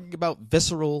 I'm talking about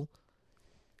visceral.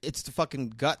 It's the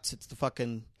fucking guts. It's the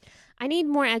fucking... I need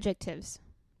more adjectives.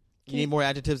 You need more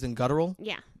adjectives than guttural?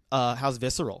 Yeah. How's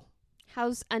visceral?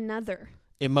 How's another?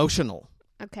 Emotional.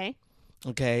 Okay.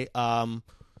 Okay. In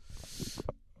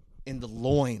the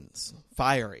loins.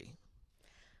 Fiery.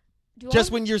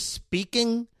 Just when you're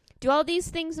speaking... Do all these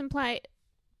things imply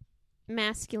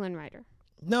masculine writer?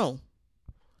 No.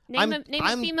 Name a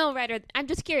female writer. I'm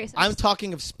just curious. I'm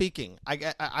talking of speaking.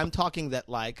 I'm talking that,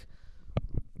 like,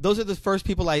 those are the first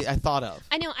people I thought of.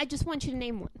 I know. I just want you to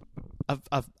name one.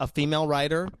 A female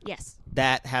writer? Yes.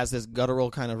 That has this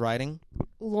guttural kind of writing?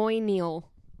 Loyal.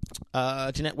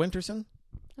 Jeanette Winterson?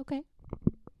 Okay.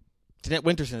 Jeanette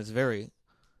Winterson is very...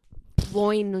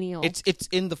 Loyal. It's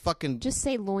in the fucking... Just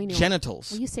say loyal.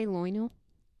 Genitals. Will you say loyal?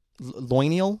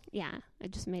 Loyal? Yeah. I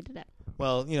just made it up.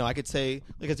 Well, you know, I could say,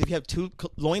 because if you have two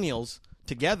loyals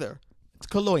together, it's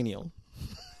colonial.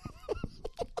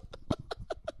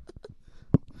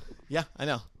 Yeah, I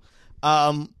know.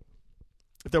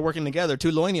 If they're working together,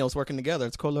 two loinials working together,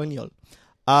 it's colonial.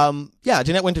 Yeah,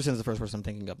 Jeanette Winterson's the first person I'm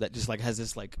thinking of that just like has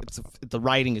this like the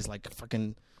writing is like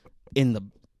fucking in the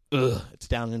it's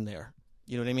down in there.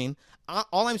 You know what I mean?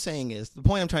 All I'm saying is the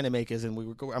point I'm trying to make is,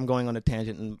 and I'm going on a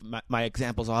tangent, and my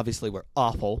examples obviously were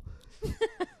awful.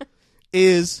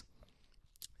 Is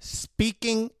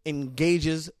speaking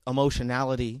engages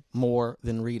emotionality more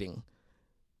than reading.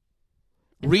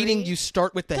 Reading, you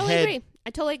start with the head. I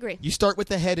totally agree. You start with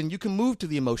the head, and you can move to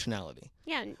the emotionality.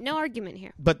 Yeah, no argument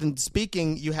here. But then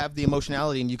speaking, you have the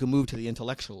emotionality, and you can move to the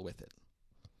intellectual with it.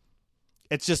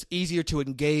 It's just easier to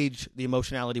engage the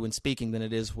emotionality when speaking than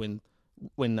it is when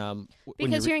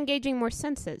because you're engaging more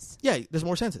senses. Yeah, there's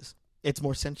more senses. It's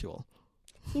more sensual.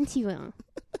 Sensual.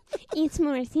 It's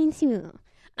more sensual.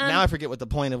 Now I forget what the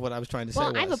point of what I was trying to say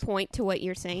was. Well, I have a point to what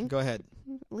you're saying. Go ahead.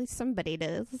 At least somebody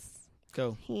does.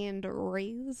 Go. Hand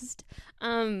raised.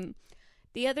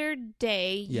 The other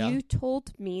day, Yeah. you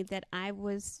told me that I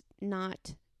was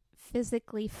not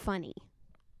physically funny.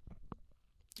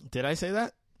 Did I say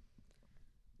that?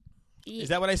 Is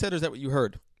that what I said, or is that what you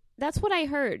heard? That's what I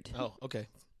heard. Oh, okay.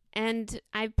 And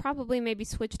I probably maybe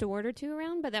switched a word or two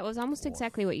around, but that was almost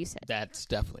exactly what you said. That's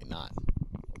definitely not.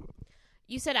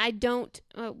 You said I don't.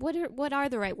 What are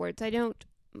the right words? I don't.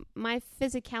 My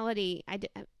physicality.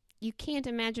 You can't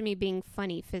imagine me being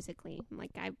funny physically.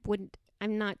 Like I wouldn't.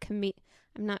 I'm not. I'm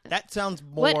not. That sounds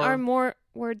more. What are more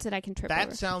words that I can trip over?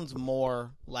 That sounds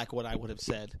more like what I would have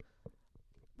said.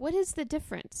 What is the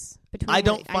difference between? I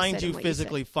don't what find said you and what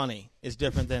physically you said? funny is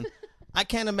different than I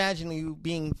can't imagine you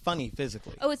being funny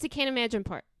physically. Oh, it's the can't imagine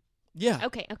part. Yeah.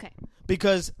 Okay.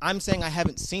 Because I'm saying I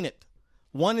haven't seen it.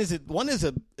 One is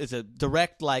a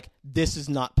direct like this is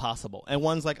not possible, and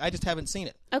one's like I just haven't seen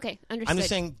it. Okay, understood. I'm just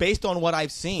saying based on what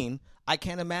I've seen, I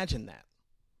can't imagine that.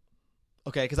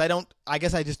 Okay, because I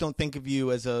guess I just don't think of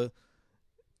you as a.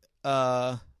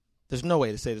 There's no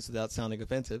way to say this without sounding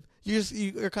offensive.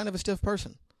 You're kind of a stiff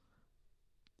person.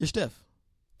 You're stiff.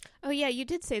 Oh yeah, you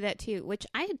did say that too, which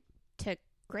I took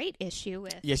great issue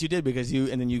with. Yes, you did because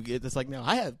it's like no,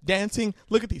 I have dancing.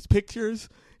 Look at these pictures.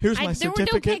 Here's my certificate.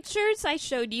 There were no pictures I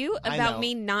showed you about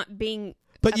me not being.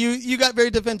 But you got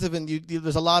very defensive, and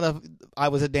there's a lot of I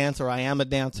was a dancer, I am a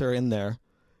dancer in there,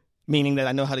 meaning that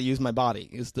I know how to use my body.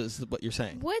 Is what you're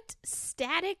saying? What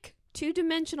static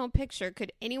 2-dimensional picture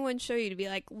could anyone show you to be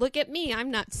like, look at me,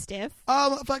 I'm not stiff?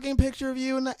 A fucking picture of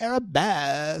you in the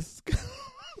arabesque.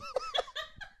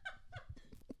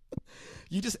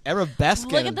 You just arabesque.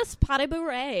 Look at this pas de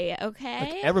bourrée, okay?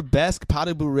 Like arabesque pas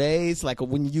de bourrées, like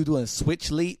when you doing a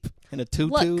switch leap in a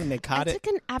tutu and they caught I it. took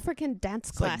an African dance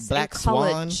class like Black in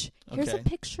college. Swan. Here's a Okay.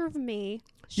 picture of me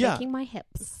shaking my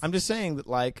hips. I'm just saying that,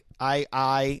 like,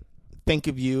 I think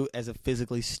of you as a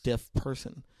physically stiff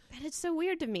person. That is so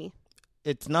weird to me.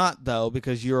 It's not, though,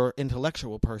 because you're an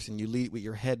intellectual person. You lead with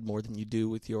your head more than you do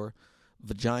with your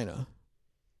vagina.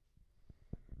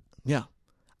 Yeah.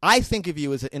 I think of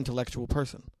you as an intellectual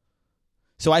person.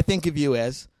 So I think of you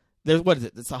as, what is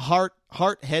it? It's a heart,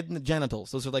 head, and the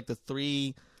genitals. Those are like the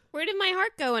three. Where did my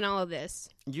heart go in all of this?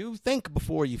 You think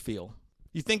before you feel.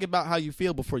 You think about how you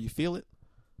feel before you feel it.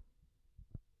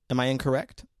 Am I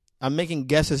incorrect? I'm making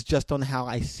guesses just on how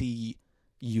I see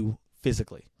you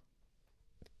physically.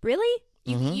 Really?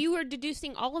 Mhm. You were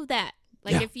deducing all of that?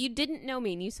 Like Yeah. if you didn't know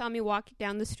me and you saw me walk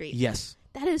down the street? Yes.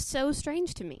 That is so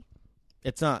strange to me.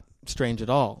 It's not strange at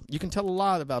all. You can tell a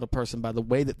lot about a person by the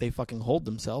way that they fucking hold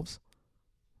themselves.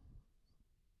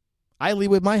 I lead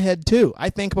with my head, too. I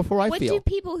think before I What feel. do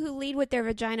people who lead with their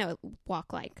vagina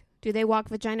walk like? Do they walk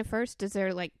vagina first? Does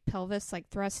their like pelvis like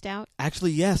thrust out?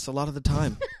 Actually, yes, a lot of the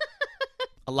time.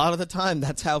 A lot of the time,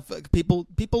 that's how people,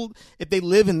 if they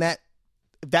live in that,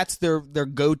 if that's their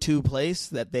go-to place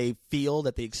that they feel,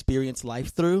 that they experience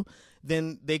life through,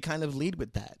 then they kind of lead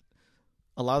with that.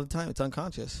 A lot of the time, it's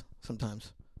unconscious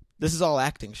sometimes. This is all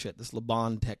acting shit, this Le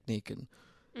Bon technique and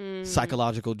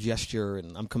psychological gesture,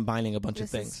 and I'm combining a bunch of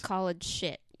things. This is college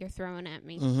shit you're throwing at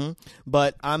me. Mm-hmm.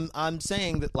 But I'm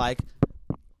saying that, like,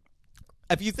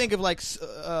 if you think of, like,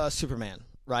 Superman,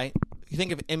 right? You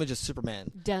think of an image of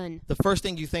Superman. Done. The first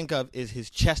thing you think of is his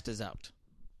chest is out.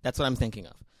 That's what I'm thinking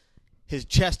of. His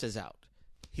chest is out.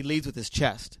 He leads with his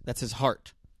chest. That's his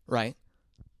heart, right?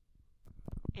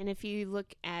 And if you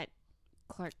look at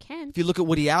Clark Kent, If you look at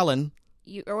Woody Allen,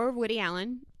 or Woody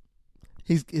Allen,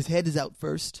 his head is out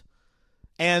first.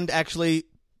 And actually,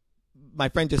 my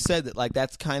friend just said that, like,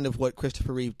 that's kind of what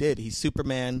Christopher Reeve did. He's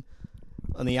Superman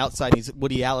on the outside. He's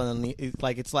Woody Allen on the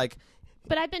it's like.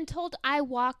 But I've been told I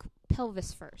walk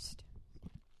pelvis first.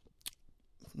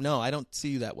 No, I don't see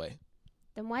you that way.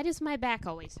 Then why does my back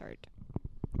always hurt?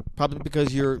 Probably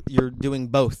because you're doing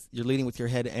both. You're leading with your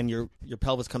head, and your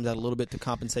pelvis comes out a little bit to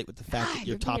compensate with the fact that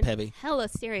you're top heavy. Hella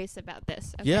serious about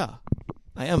this. Okay. Yeah,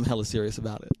 I am hella serious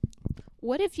about it.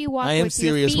 What if you walk? I am with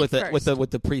serious your feet with first?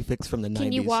 the prefix from the 90s.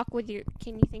 Can you walk with your?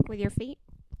 Can you think with your feet?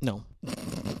 No.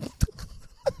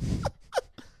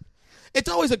 It's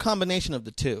always a combination of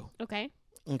the two. Okay.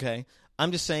 Okay.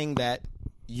 I'm just saying that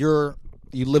you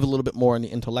live a little bit more in the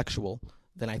intellectual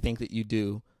than I think that you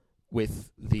do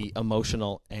with the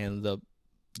emotional and the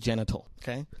genital.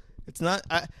 Okay. It's not.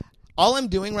 All I'm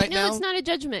doing right now. No, it's not a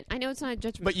judgment. I know it's not a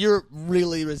judgment. But you're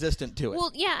really resistant to it.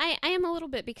 Well, yeah, I am a little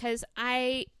bit because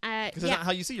because it's not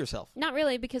how you see yourself. Not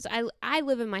really, because I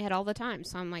live in my head all the time.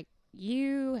 So I'm like,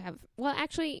 you have. Well,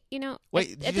 actually,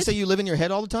 Wait, did you say you live in your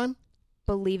head all the time?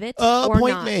 Believe it or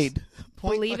point not. made.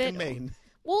 Point Believe fucking it. made.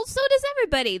 Well, so does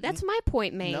everybody. That's my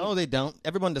point made. No, they don't.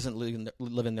 Everyone doesn't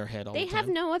live in their head all the time. They have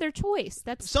no other choice.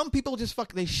 That's Some people just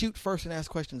they shoot first and ask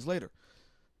questions later.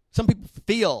 Some people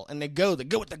feel and they go with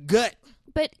the gut.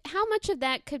 But how much of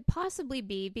that could possibly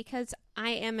be because I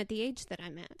am at the age that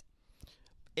I'm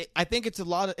at? I think it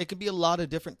could be a lot of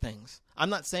different things.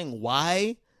 I'm not saying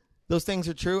why those things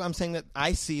are true. I'm saying that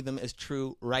I see them as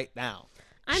true right now.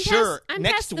 I'm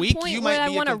next past the week point you where might I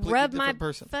be want a to completely rub different my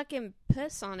person. fucking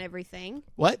puss on everything.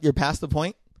 What? You're past the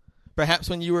point? Perhaps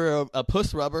when you were a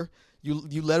puss rubber,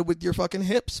 you led with your fucking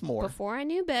hips more. Before I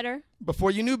knew better.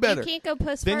 Before you knew better. You can't go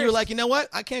puss Then first. you're like, you know what?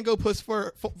 I can't go puss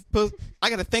for puss. I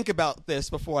got to think about this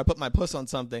before I put my puss on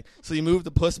something. So you move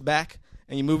the puss back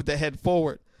and you move the head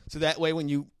forward. So that way when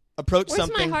you approach Where's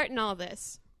something. my heart in all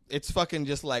this? It's fucking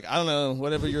just like, I don't know,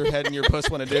 whatever your head and your puss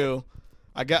want to do.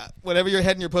 Whatever your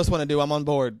head and your puss want to do, I'm on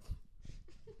board.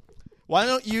 Why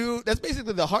don't you? That's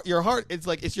basically the heart. Your heart. It's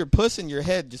like it's your puss and your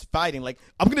head just fighting. Like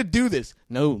I'm gonna do this.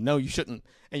 No, you shouldn't.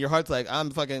 And your heart's like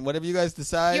I'm fucking whatever you guys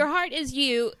decide. Your heart is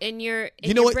you, and you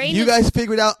know what? You guys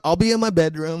figured out. I'll be in my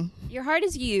bedroom. Your heart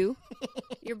is you.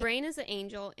 Your brain is the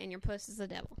angel, and your puss is the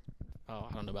devil. Oh,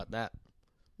 I don't know about that.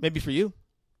 Maybe for you.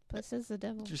 Puss is the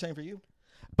devil. What you're saying for you.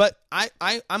 But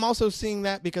I'm also seeing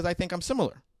that because I think I'm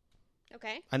similar.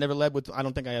 Okay. I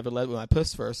don't think I ever led with my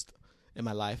puss first in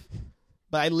my life.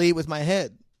 But I lead with my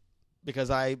head because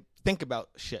I think about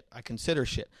shit. I consider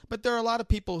shit. But there are a lot of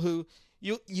people who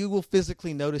you will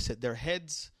physically notice it. Their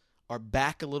heads are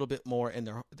back a little bit more and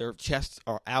their chests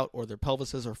are out or their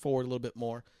pelvises are forward a little bit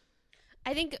more.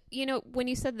 I think, when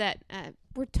you said that,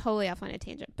 we're totally off on a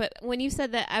tangent. But when you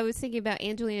said that, I was thinking about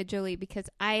Angelina Jolie because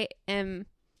I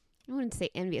wouldn't say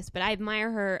envious, but I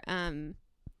admire her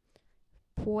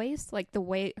poise, like the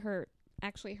way her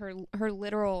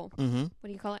literal, Mm-hmm. what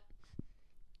do you call it?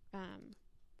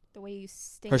 The way you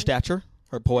stand. Her stature,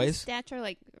 her poise. Stature,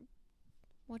 like,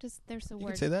 there's a word. You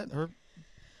can say that. Her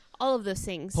all of those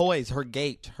things. poise, her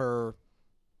gait, her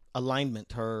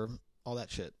alignment, all that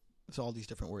shit. There's all these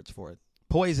different words for it.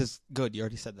 Poise is good. You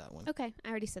already said that one. Okay, I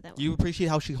already said that one. You appreciate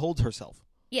how she holds herself.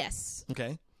 Yes.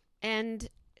 Okay. And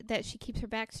that she keeps her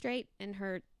back straight and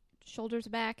her shoulders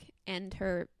back and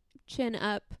her chin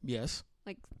up. Yes.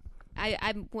 Like,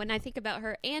 I when I think about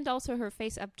her and also her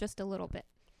face up just a little bit.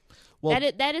 Well,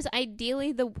 that is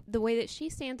ideally the way that she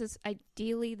stands is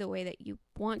ideally the way that you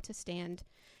want to stand.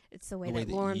 It's the way that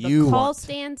Lauren Bacall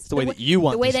stands. It's the way that you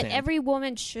want to stand. The way that every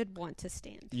woman should want to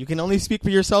stand. You can only speak for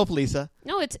yourself, Lisa.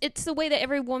 No, it's the way that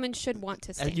every woman should want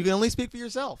to stand. You can only speak for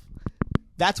yourself.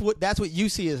 That's what you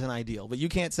see as an ideal, but you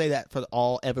can't say that for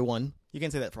everyone. You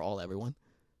can't say that for everyone.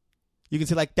 You can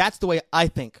say like that's the way I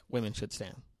think women should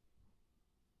stand.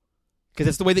 Because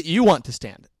it's the way that you want to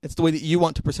stand. It's the way that you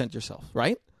want to present yourself,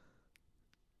 right?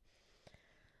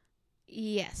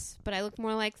 Yes, but I look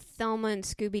more like Thelma and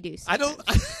Scooby-Doo. I don't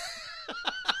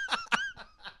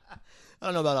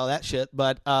know about all that shit,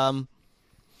 but I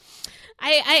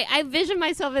vision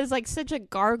myself as like such a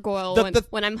gargoyle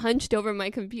when I'm hunched over my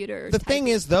computer. The thing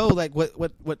is, though, like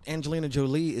what Angelina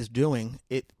Jolie is doing,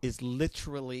 it is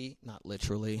literally, not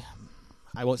literally,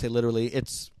 I won't say literally,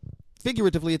 it's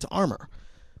figuratively, it's armor.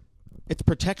 It's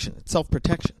protection. It's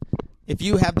self-protection. If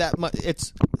you have that much,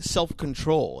 it's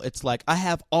self-control. It's like I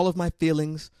have all of my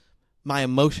feelings, my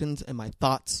emotions, and my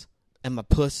thoughts, and my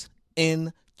puss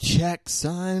in check,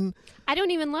 son. I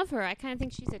don't even love her. I kind of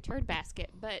think she's a turd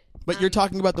basket. But you're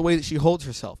talking about the way that she holds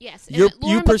herself. Yes. You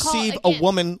Lauren perceive Bacall, a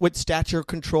woman with stature,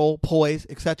 control, poise,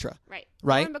 etc. Right.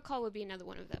 Right. Lauren Bacall would be another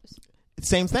one of those.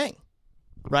 Same thing.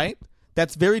 Right?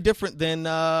 That's very different than,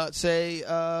 say,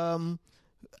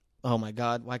 oh my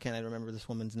God, why can't I remember this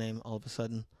woman's name all of a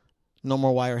sudden? No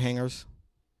more wire hangers.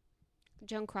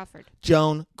 Joan Crawford.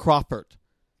 Joan Crawford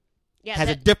has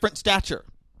a different stature.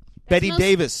 Betty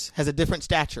Davis has a different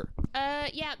stature.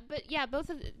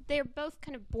 They're both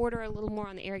kind of border a little more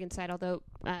on the arrogant side. Although,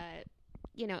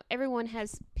 everyone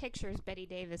has pictures Betty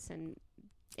Davis in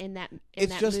that movie.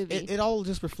 It all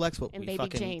just reflects what And Baby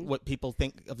Jane. what people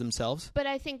think of themselves. But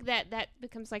I think that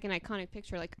becomes like an iconic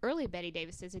picture. Like early Betty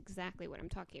Davis is exactly what I'm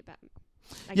talking about.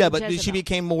 Like Yeah, but Jezebel. she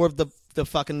became more of the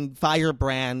fucking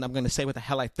firebrand. I'm going to say what the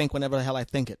hell I think whenever the hell I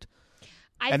think it.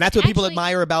 And that's what people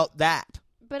admire about that.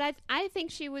 But I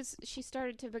think she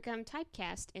started to become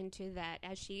typecast into that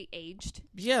as she aged.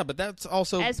 Yeah, but that's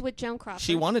also... As with Joan Crawford.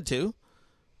 She wanted to.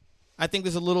 I think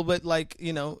there's a little bit like,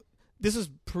 this is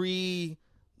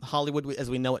pre-Hollywood as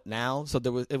we know it now, so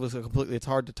it's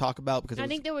hard to talk about because I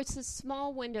think there was a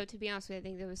small window, to be honest with you. I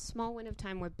think there was a small window of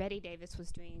time where Betty Davis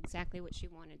was doing exactly what she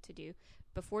wanted to do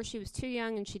before she was too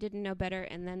young and she didn't know better,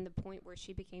 and then the point where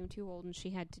she became too old and she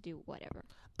had to do whatever.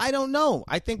 I don't know.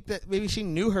 I think that maybe she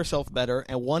knew herself better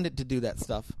and wanted to do that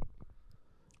stuff.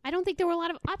 I don't think there were a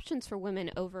lot of options for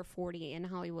women over 40 in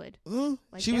Hollywood.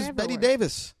 She was Betty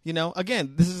Davis.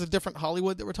 Again, this is a different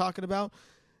Hollywood that we're talking about.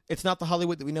 It's not the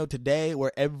Hollywood that we know today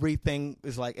where everything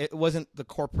is like, it wasn't the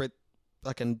corporate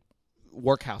fucking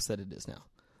workhouse that it is now,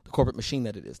 the corporate machine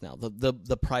that it is now.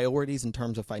 The priorities in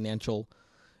terms of financial,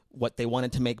 what they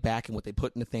wanted to make back and what they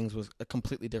put into things was a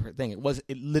completely different thing.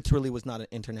 It literally was not an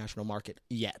international market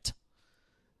yet.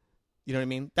 You know what I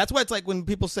mean? That's why it's like when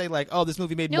people say like, "Oh, this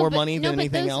movie made more money than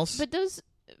anything else." But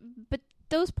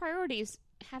those priorities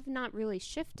have not really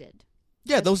shifted.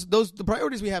 Yeah, the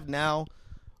priorities we have now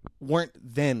weren't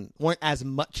as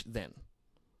much then.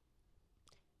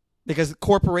 Because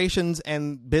corporations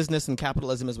and business and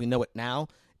capitalism as we know it now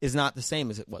is not the same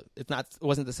as it was. It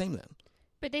wasn't the same then.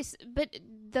 But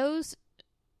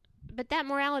that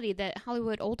morality that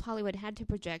old Hollywood had to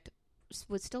project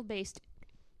was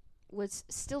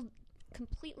still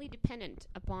completely dependent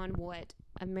upon what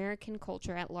American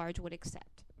culture at large would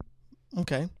accept.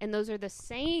 Okay. And those are the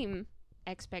same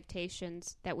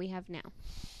expectations that we have now.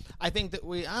 I think that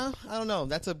I don't know.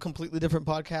 That's a completely different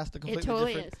podcast. It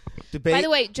totally is. Debate. By the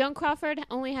way, Joan Crawford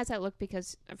only has that look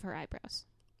because of her eyebrows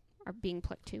are being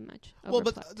plucked too much. Well,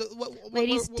 but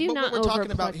ladies, what we're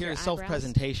talking about here is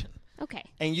self-presentation. Okay.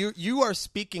 And you are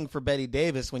speaking for Betty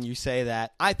Davis when you say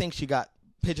that. I think she got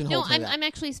pigeonholed. No, I'm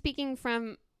actually speaking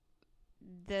from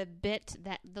the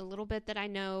little bit that I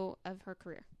know of her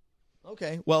career.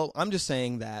 Okay. Well, I'm just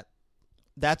saying that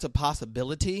that's a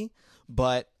possibility,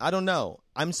 but I don't know.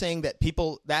 I'm saying that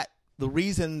the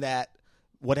reason that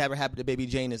whatever happened to Baby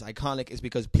Jane is iconic is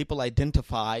because people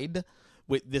identified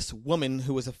with this woman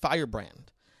who was a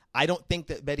firebrand. I don't think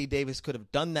that Betty Davis could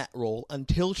have done that role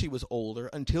until she was older,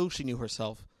 until she knew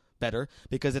herself better,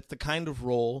 because it's the kind of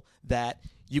role that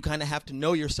you kind of have to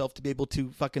know yourself to be able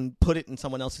to fucking put it in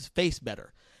someone else's face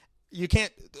better. You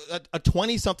can't, a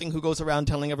 20-something who goes around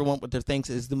telling everyone what they thinks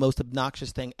is the most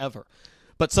obnoxious thing ever.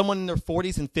 But someone in their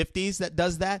 40s and 50s that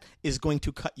does that is going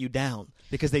to cut you down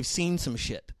because they've seen some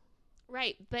shit.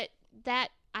 Right, but that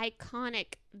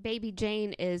iconic Baby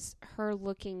Jane is her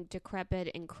looking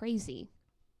decrepit and crazy.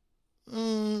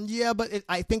 Yeah, but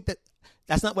I think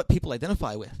that's not what people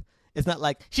identify with. It's not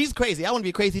like, she's crazy, I want to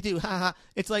be crazy too, ha ha.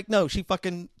 It's like, no, she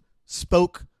fucking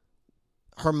spoke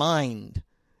her mind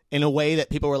in a way that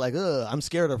people were like, ugh, I'm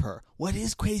scared of her. What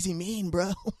does crazy mean,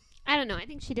 bro? I don't know. I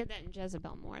think she did that in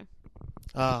Jezebel more.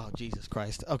 Oh, Jesus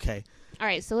Christ. Okay. All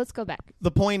right, so let's go back.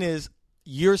 The point is,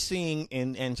 you're seeing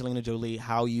in Angelina Jolie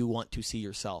how you want to see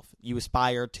yourself. You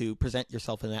aspire to present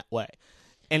yourself in that way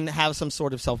and have some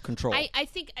sort of self-control.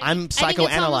 I'm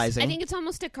psychoanalyzing. I think it's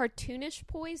almost a cartoonish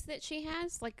poise that she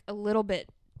has, like a little bit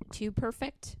too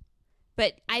perfect.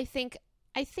 But I think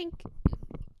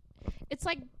it's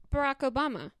like Barack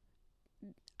Obama.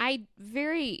 I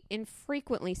very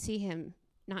infrequently see him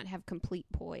not have complete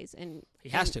poise, and he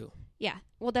has to. Yeah.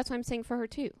 Well, that's what I'm saying for her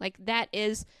too. Like that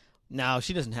is. No,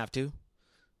 she doesn't have to.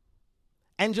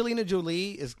 Angelina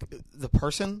Jolie is the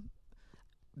person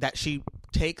that she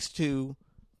takes to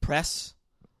press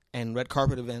and red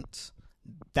carpet events.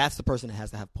 That's the person that has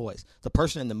to have poise. The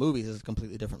person in the movies is a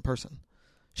completely different person.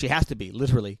 She has to be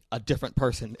literally a different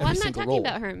person every single role. I'm not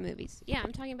talking about her in movies. Yeah,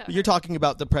 I'm talking about You're talking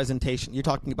about the presentation. You're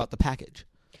talking about the package.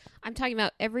 I'm talking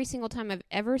about every single time I've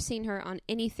ever seen her on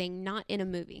anything, not in a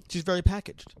movie. She's very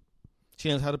packaged. She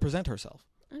knows how to present herself.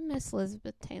 I miss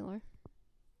Elizabeth Taylor.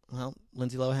 Well,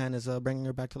 Lindsay Lohan is bringing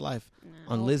her back to life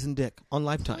on Liz and Dick on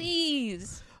Lifetime.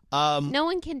 Please. No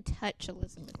one can touch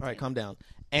Elizabeth All right, Taylor. calm down.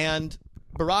 And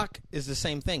Barack is the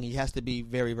same thing. He has to be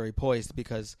very, very poised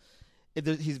because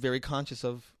he's very conscious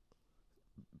of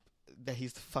that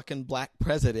he's the fucking black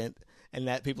president and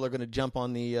that people are going to jump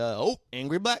on the,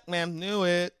 angry black man, knew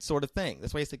it, sort of thing.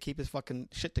 That's why he has to keep his fucking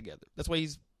shit together. That's why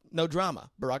he's No Drama.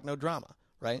 Barack No Drama,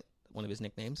 right? One of his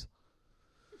nicknames.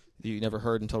 You never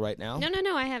heard until right now?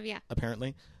 No, I have, yeah.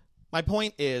 Apparently. My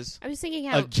point is, I was thinking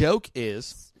how... a joke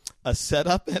is a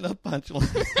setup and a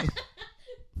punchline.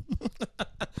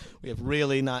 We have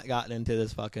really not gotten into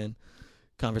this fucking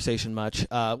conversation much,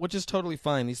 which is totally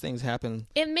fine. These things happen.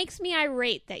 It makes me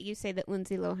irate that you say that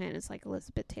Lindsay Lohan is like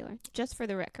Elizabeth Taylor, just for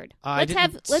the record. I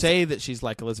didn't say that she's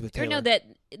like Elizabeth Taylor. Or no, that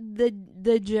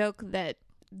the joke that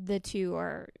the two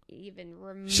are even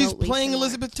remotely She's playing similar.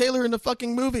 Elizabeth Taylor in the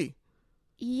fucking movie.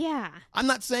 Yeah. I'm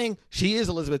not saying she is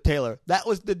Elizabeth Taylor. That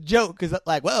was the joke, because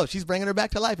like, well, she's bringing her back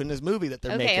to life in this movie that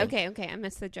they're making. Okay. I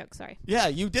missed the joke. Sorry. Yeah,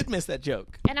 you did miss that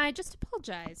joke. And I just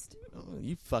apologized. Oh,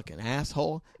 you fucking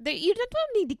asshole. You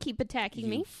don't need to keep attacking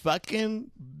me. Fucking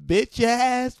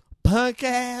bitch-ass,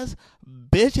 punk-ass,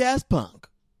 bitch-ass punk.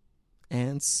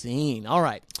 And scene. All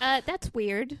right. That's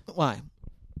weird. Why?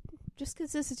 Just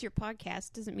because this is your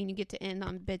podcast doesn't mean you get to end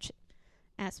on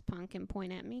bitch-ass punk and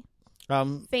point at me.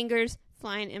 Fingers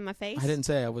flying in my face. I didn't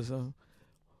say I was...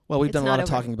 well, we've done a lot of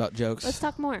talking about jokes. Let's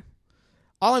talk more.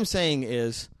 All I'm saying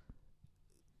is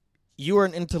you are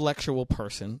an intellectual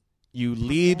person. You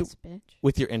lead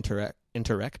with your intellect.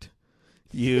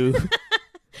 You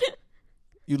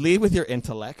lead with your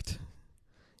intellect.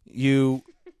 You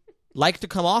like to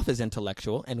come off as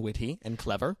intellectual and witty and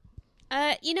clever.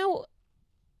 I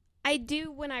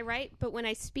do when I write, but when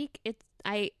I speak,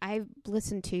 I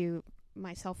listen to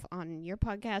myself on your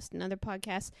podcast and other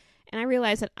podcasts, and I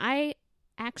realize that I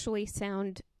actually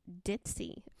sound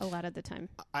ditzy a lot of the time.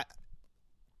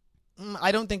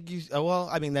 I don't think you... well,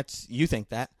 I mean, you think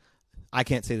that. I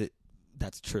can't say that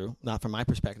that's true, not from my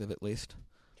perspective at least.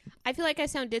 I feel like I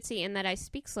sound ditzy in that I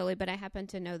speak slowly, but I happen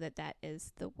to know that that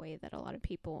is the way that a lot of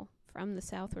people from the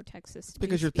South or Texas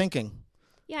because you're thinking.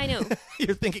 Yeah, I know.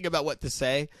 You're thinking about what to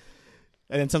say,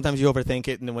 and then sometimes you overthink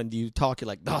it, and then when you talk, you're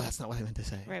like, oh, that's not what I meant to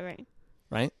say.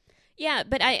 Right? Yeah,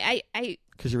 but I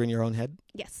because you're in your own head?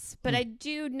 Yes, but I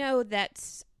do know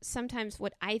that sometimes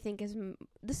what I think is...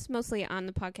 this is mostly on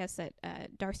the podcast that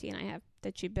Darcy and I have,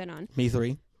 that you've been on. Me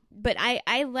three. But I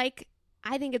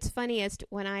think it's funniest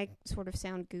when I sort of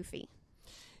sound goofy.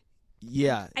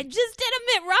 Yeah. I just did a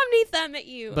Mitt Romney thumb at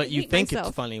you. But you think it's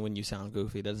funny when you sound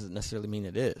goofy. That doesn't necessarily mean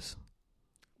it is.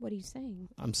 What are you saying?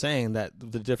 I'm saying that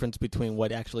the difference between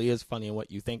what actually is funny and what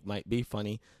you think might be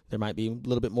funny, there might be a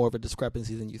little bit more of a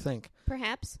discrepancy than you think.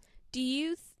 Perhaps. Do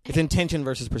you... it's intention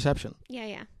versus perception.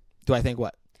 Yeah. Do I think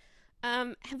what?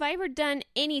 Have I ever done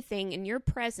anything in your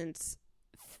presence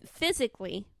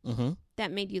physically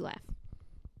that made you laugh?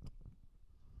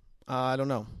 I don't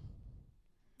know.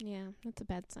 Yeah, that's a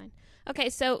bad sign. Okay,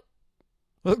 so...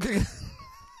 Okay.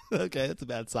 Okay, that's a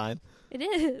bad sign. It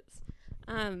is.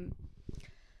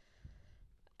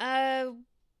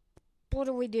 What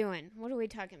are we doing? What are we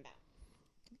talking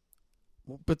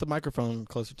about? Put the microphone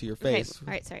closer to your face. Okay.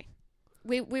 All right, sorry.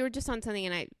 We were just on something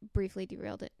and I briefly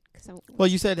derailed it. Well,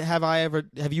 you said, have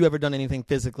you ever done anything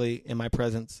physically in my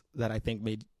presence that I think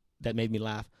made me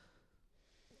laugh?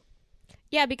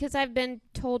 Yeah, because I've been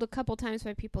told a couple times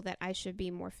by people that I should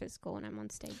be more physical when I'm on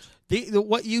stage.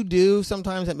 What you do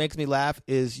sometimes that makes me laugh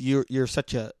is you're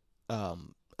such a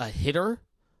hitter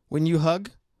when you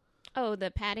hug. Oh,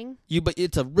 the patting? But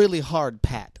it's a really hard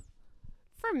pat.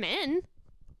 For men?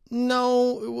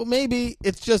 No, well, maybe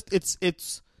it's just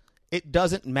it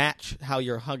doesn't match how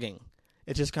you're hugging.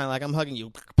 It's just kind of like I'm hugging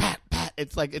you, pat, pat.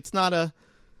 It's like it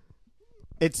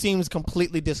seems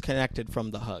completely disconnected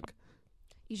from the hug.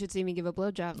 You should see me give a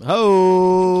blowjob.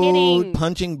 Oh, kidding.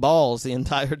 Punching balls the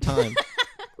entire time.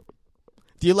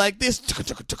 Do you like this?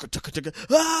 This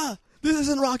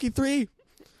isn't Rocky 3.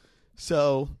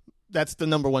 So that's the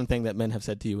number one thing that men have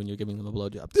said to you when you're giving them a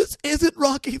blowjob. This isn't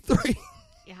Rocky 3.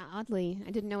 Yeah, oddly.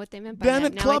 I didn't know what they meant by Damn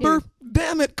that. It, Clubber.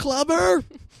 Damn it, Clubber.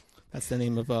 That's the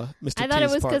name of Mr. T's I thought it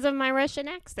was because of my Russian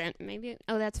accent. Maybe.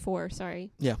 Oh, that's 4.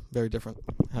 Sorry. Yeah, very different.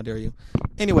 How dare you?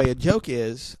 Anyway, a joke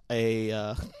is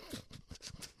a...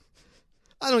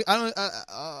 I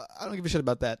don't give a shit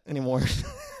about that anymore.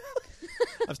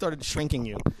 I've started shrinking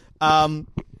you.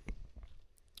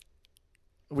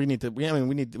 We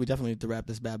definitely need to wrap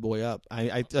this bad boy up.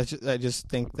 I just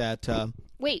think that.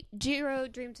 Wait, Jiro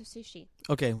dreams of sushi.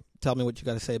 Okay, tell me what you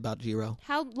got to say about Jiro.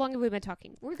 How long have we been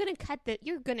talking? We're gonna cut that.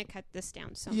 You're gonna cut this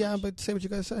down so yeah, much. But say what you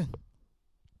got to say.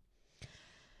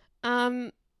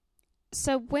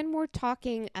 So when we're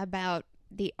talking about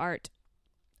the art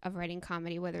of writing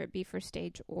comedy, whether it be for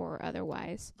stage or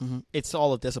otherwise, it's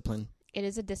all a discipline. It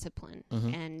is a discipline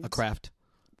and a craft.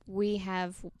 We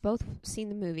have both seen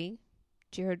the movie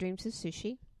Jiro Dreams of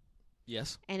Sushi.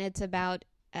 Yes. And it's about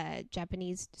a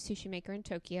Japanese sushi maker in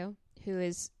Tokyo who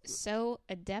is so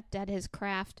adept at his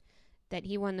craft that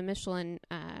he won the Michelin.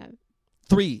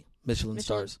 3 Michelin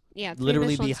stars. Yeah, 3 Literally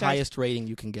Michelin the stars. highest rating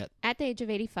you can get. At the age of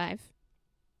 85.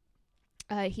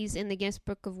 He's in the Guinness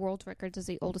Book of World Records as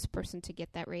the oldest person to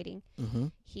get that rating. Mm-hmm.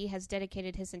 He has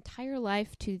dedicated his entire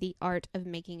life to the art of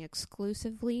making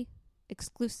exclusively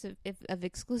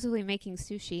making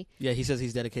sushi. Yeah, he says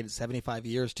he's dedicated 75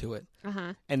 years to it.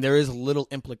 Uh-huh. And there is a little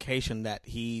implication that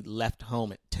he left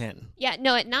home at 10. Yeah,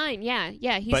 no, at 9, yeah.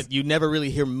 But you never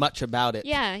really hear much about it.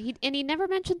 Yeah, he never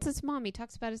mentions his mom. He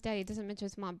talks about his dad. He doesn't mention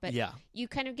his mom. But yeah. You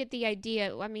kind of get the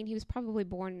idea. I mean, he was probably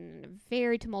born in a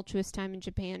very tumultuous time in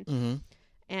Japan. Mm-hmm.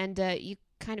 And you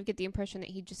kind of get the impression that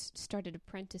he just started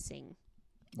apprenticing.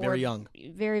 Very young.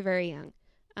 Very, very young.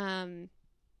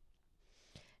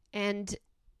 And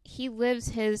he lives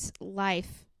his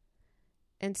life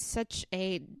in such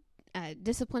a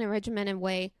disciplined and regimented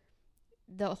way,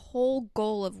 the whole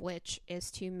goal of which is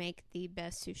to make the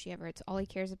best sushi ever. It's all he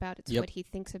cares about. It's what he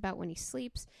thinks about when he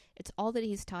sleeps. It's all that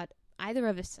he's taught either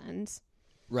of his sons.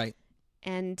 Right.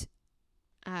 And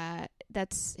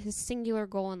that's his singular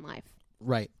goal in life.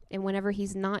 Right. And whenever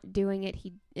he's not doing it,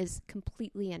 he is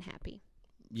completely unhappy.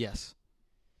 Yes.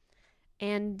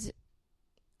 And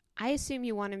I assume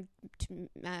you wanted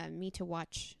me to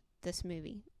watch this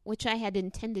movie, which I had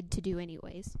intended to do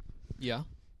anyways. Yeah.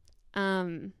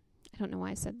 I don't know why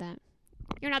I said that.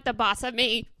 You're not the boss of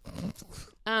me.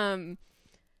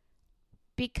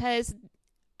 Because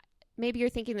maybe you're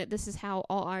thinking that this is how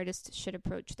all artists should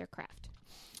approach their craft.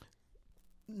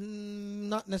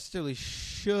 Not necessarily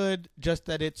should, just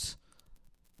that it's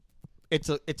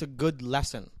a good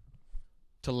lesson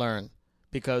to learn,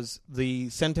 because the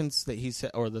sentence that he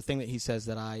said, or the thing that he says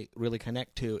that I really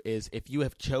connect to, is if you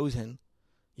have chosen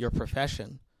your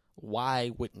profession,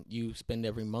 why wouldn't you spend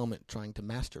every moment trying to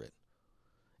master it?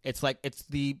 It's like it's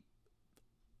the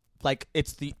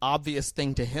obvious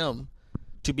thing to him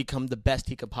to become the best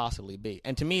he could possibly be.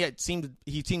 And to me, he seemed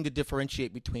to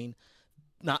differentiate between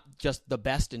not just the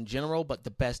best in general, but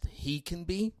the best he can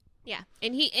be. Yeah,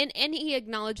 and he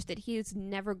acknowledged that he is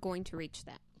never going to reach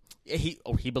that. He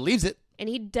believes it, and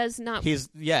he does not. He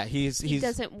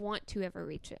doesn't want to ever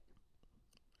reach it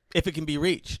if it can be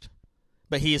reached,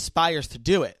 but he aspires to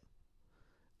do it,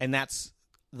 and that's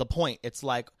the point. It's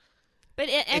like, but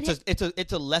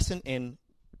it's a lesson in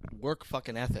work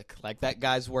fucking ethic. Like, that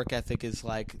guy's work ethic is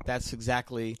like, that's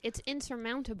exactly. It's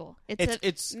insurmountable.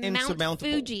 It's Mount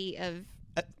insurmountable. Fuji of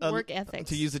work ethics,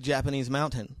 to use a Japanese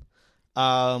mountain.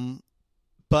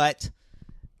 But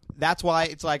that's why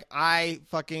it's like I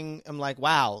fucking am like,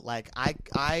 wow, like I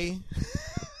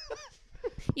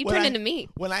you turn into me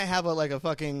when I have a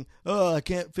fucking I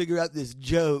can't figure out this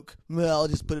joke. Well, I'll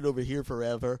just put it over here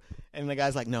forever. And the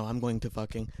guy's like, no, I'm going to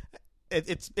fucking.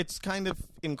 It's kind of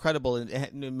incredible,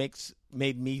 and it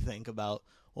made me think about,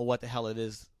 well, what the hell it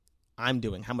is I'm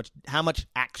doing, how much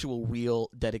actual real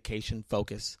dedication,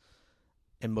 focus,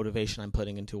 and motivation I'm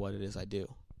putting into what it is I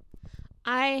do.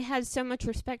 I had so much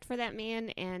respect for that man,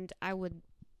 and I would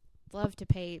love to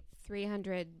pay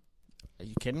 $300. Are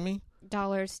you kidding me?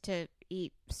 To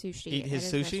eat sushi. Eat his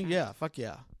sushi? Restaurant. Yeah, fuck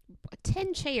yeah.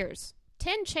 10 chairs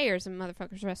in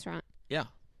motherfucker's restaurant. Yeah.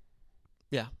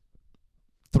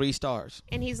 3 stars.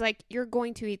 And he's like, you're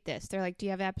going to eat this. They're like, do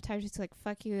you have appetizers? He's like,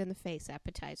 fuck you in the face,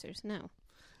 appetizers. No.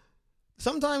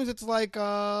 Sometimes it's like,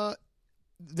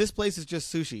 this place is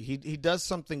just sushi. He does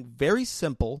something very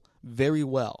simple, very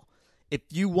well. If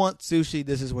you want sushi,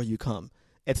 this is where you come.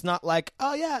 It's not like,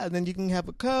 oh yeah, and then you can have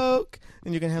a Coke,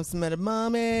 and you can have some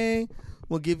edamame.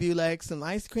 We'll give you like some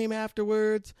ice cream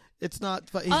afterwards. It's not.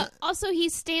 Also, he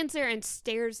stands there and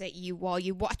stares at you while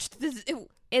you watch this.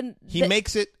 He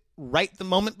makes it right the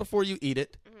moment before you eat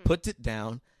it, puts it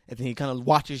down, and then he kind of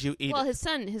watches you eat it. Well,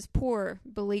 his poor,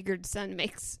 beleaguered son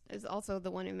is also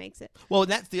the one who makes it. Well,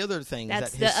 that's the other thing.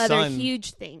 That's that the other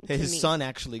huge thing. His son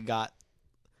actually got.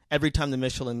 Every time the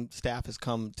Michelin staff has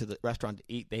come to the restaurant to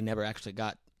eat, they never actually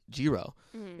got gyro.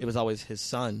 Mm-hmm. It was always his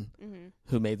son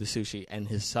who made the sushi, and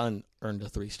his son earned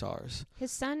 3 stars.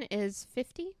 His son is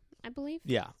 50, I believe.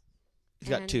 Yeah. He's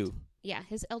got 2. Yeah,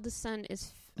 his eldest son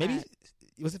is... Maybe,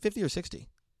 was it 50 or 60?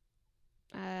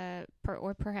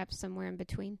 Or perhaps somewhere in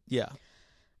between. Yeah.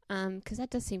 Because that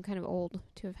does seem kind of old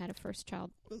to have had a first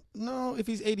child. No, if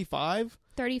he's 85.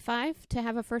 35 to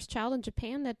have a first child in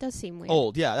Japan, that does seem weird.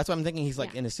 Old, yeah. That's why I'm thinking he's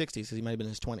like in his 60s, because he might have been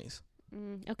in his 20s.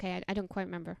 Okay, I don't quite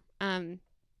remember.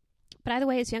 But either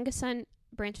way, his youngest son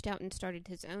branched out and started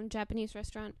his own Japanese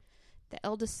restaurant. The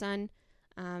eldest son...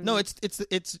 no, it's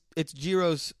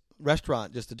Jiro's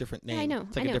restaurant, just a different name. Yeah, I know.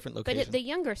 It's like a different location. But the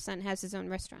younger son has his own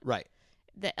restaurant. Right.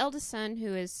 The eldest son,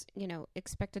 who is,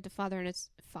 expected to father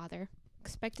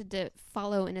expected to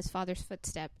follow in his father's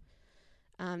footstep,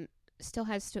 still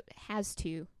has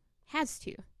to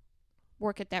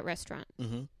work at that restaurant.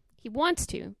 Mm-hmm. He wants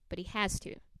to, but he has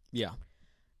to. Yeah.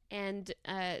 And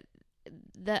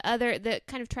the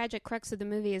kind of tragic crux of the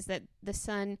movie is that the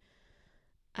son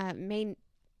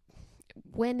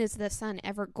when is the son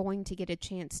ever going to get a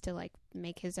chance to like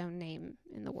make his own name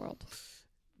in the world?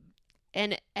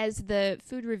 And as the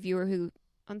food reviewer who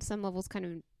on some levels kind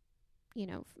of,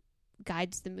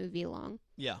 guides the movie along.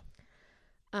 Yeah.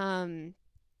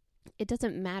 It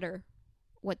doesn't matter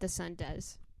what the son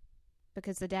does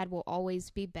because the dad will always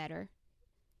be better.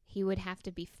 He would have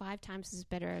to be 5 times as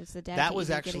better as the dad. That was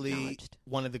actually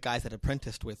one of the guys that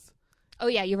apprenticed with. Oh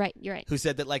yeah, you're right. Who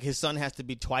said that like his son has to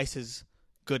be twice as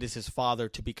good as his father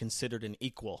to be considered an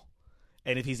equal.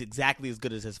 And if he's exactly as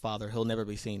good as his father, he'll never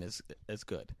be seen as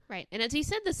good. Right. And as he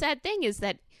said, the sad thing is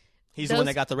that he's the one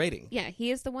that got the rating. Yeah,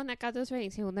 he is the one that got those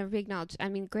ratings. He will never be acknowledged. I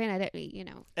mean, granted,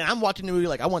 And I'm watching the movie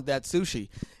like, I want that sushi.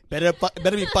 Better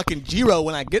be fucking Jiro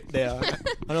when I get there.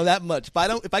 I know that much.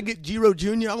 If I get Jiro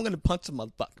Jr., I'm going to punch some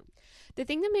motherfucker. The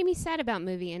thing that made me sad about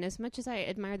movie, and as much as I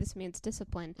admire this man's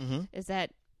discipline, is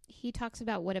that he talks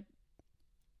about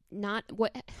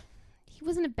he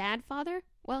wasn't a bad father.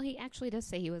 Well, he actually does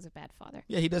say he was a bad father.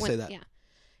 Yeah, he does say that. Yeah.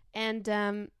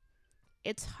 And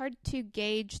it's hard to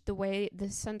gauge the way the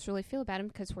sons really feel about him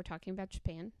because we're talking about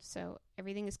Japan. So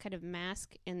everything is kind of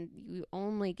masked, and you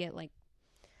only get like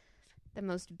the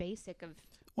most basic of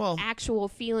actual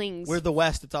feelings. We're the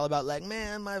West. It's all about like,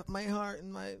 man, my heart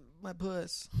and my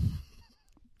puss.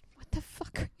 What the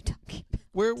fuck are you talking about?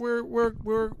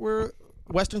 We're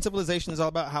Western civilization is all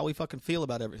about how we fucking feel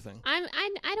about everything. I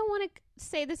don't want to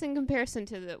say this in comparison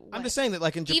to the West. I'm just saying that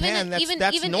like in Japan,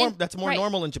 that's more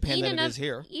normal in Japan than it is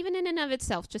here. Even in and of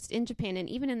itself, just in Japan, and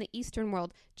even in the Eastern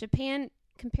world, Japan,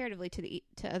 comparatively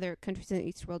to other countries in the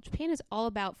Eastern world, Japan is all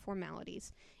about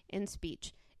formalities in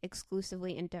speech,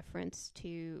 exclusively in deference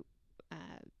to,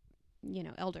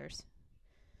 elders.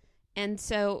 And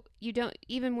so you don't,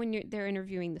 even when they're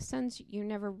interviewing the sons, you're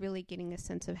never really getting a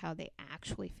sense of how they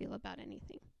actually feel about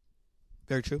anything.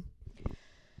 Very true.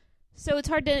 So it's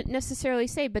hard to necessarily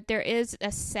say, but there is a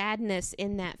sadness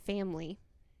in that family.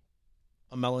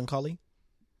 A melancholy?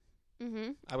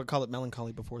 Mm-hmm. I would call it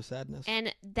melancholy before sadness.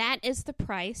 And that is the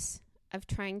price of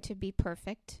trying to be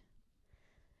perfect.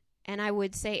 And I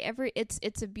would say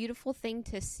it's a beautiful thing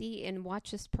to see and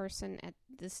watch this person at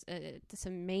this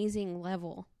amazing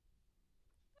level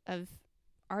of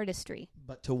artistry.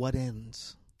 But to what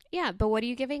ends? Yeah, but what are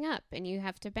you giving up? And you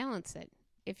have to balance it.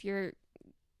 If you're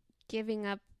giving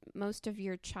up most of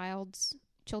your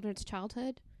children's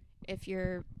childhood, if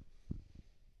you're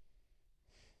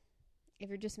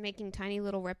just making tiny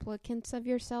little replicants of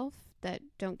yourself that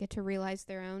don't get to realize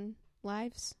their own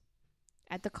lives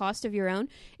at the cost of your own,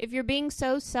 if you're being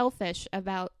so selfish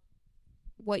about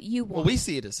what you want. Well, we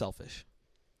see it as selfish.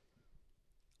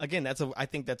 Again, I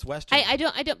think that's Western. I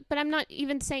don't, but I'm not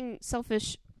even saying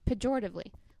selfish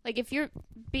pejoratively. Like if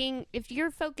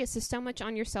your focus is so much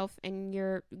on yourself and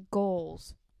your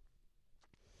goals,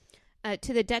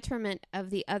 to the detriment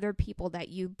of the other people that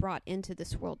you brought into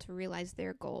this world to realize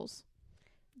their goals,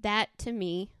 that to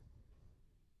me,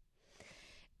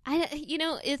 I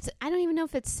don't even know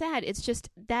if it's sad. It's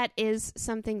just that is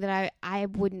something that I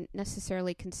wouldn't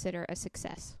necessarily consider a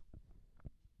success.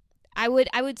 I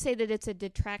would say that it's a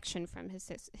detraction from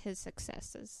his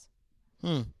successes.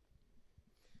 And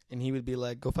he would be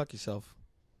like, "Go fuck yourself."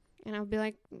 And I would be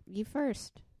like, "You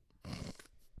first."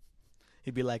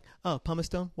 He'd be like, "Oh, pumice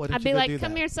stone? Why don't I'd you be go like, do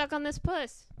 "Come that?" here, suck on this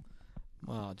puss."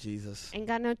 Oh, Jesus. Ain't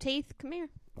got no teeth. Come here.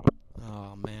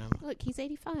 Oh, man. Look, he's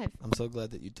 85. I'm so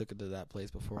glad that you took it to that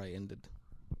place before I ended.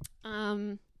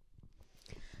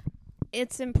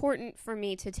 It's important for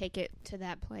me to take it to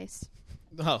that place.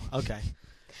 Oh, okay.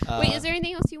 Wait, is there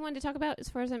anything else you wanted to talk about as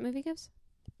far as that movie goes?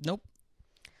 Nope.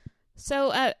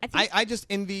 So I think I just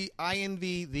envy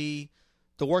the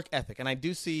work ethic, and I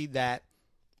do see that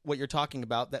what you're talking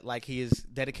about, that like he has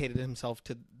dedicated himself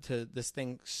to this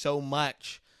thing so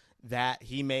much that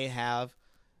he may have,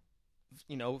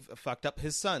 fucked up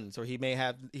his sons, or he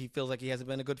feels like he hasn't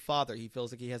been a good father. He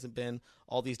feels like he hasn't been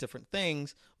all these different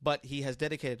things, but he has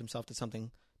dedicated himself to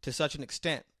something to such an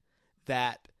extent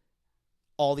that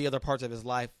all the other parts of his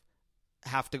life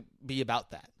have to be about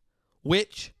that.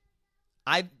 Which,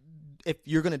 if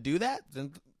you're going to do that,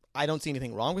 then I don't see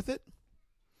anything wrong with it.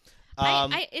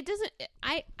 it doesn't.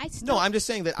 I still. No, I'm just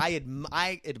saying that I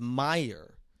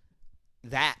admire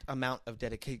that amount of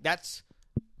dedication. That's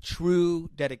true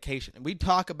dedication. And we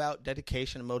talk about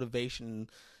dedication and motivation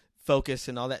and focus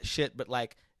and all that shit, but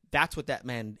like that's what that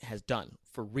man has done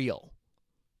for real.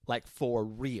 like for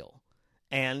real.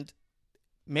 And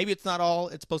maybe it's not all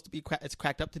it's supposed to be. It's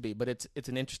cracked up to be, but it's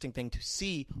an interesting thing to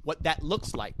see what that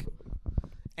looks like,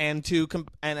 and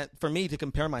for me to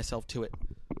compare myself to it,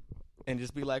 and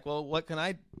just be like, well, what can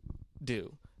I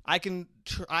do? I can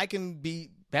be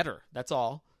better. That's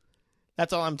all.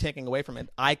 That's all I'm taking away from it.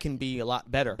 I can be a lot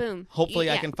better. Boom.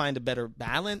 Hopefully, I can find a better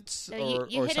balance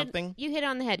or something. You hit it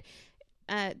on the head,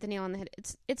 the nail on the head.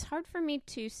 It's hard for me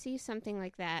to see something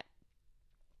like that,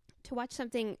 to watch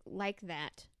something like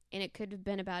that, and it could have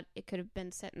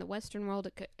been set in the Western world.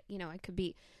 It could, I could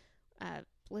be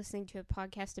listening to a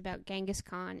podcast about Genghis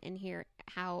Khan and hear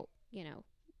how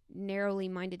narrowly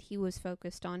minded he was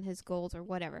focused on his goals or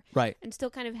whatever, right? And still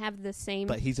kind of have the same.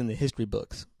 But he's in the history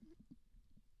books.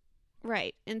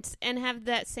 Right, and have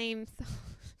that same...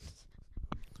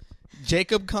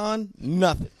 Jacob Khan,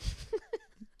 nothing.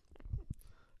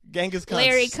 Genghis Khan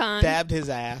Larry Khan stabbed his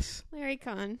ass. Larry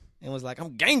Khan. And was like,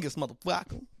 I'm Genghis,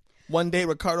 motherfucker. One day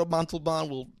Ricardo Montalban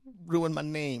will ruin my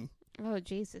name. Oh,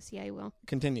 Jesus, yeah, he will.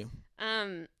 Continue.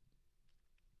 But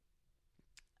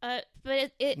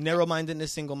it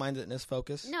narrow-mindedness, single-mindedness,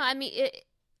 focus. No, I mean,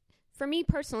 for me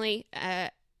personally...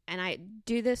 and I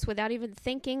do this without even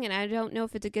thinking, and I don't know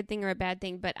if it's a good thing or a bad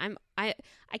thing, but I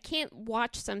can't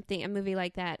watch a movie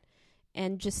like that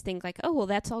and just think like, oh, well,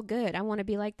 that's all good. I want to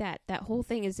be like that. That whole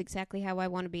thing is exactly how I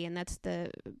want to be, and that's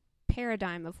the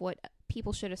paradigm of what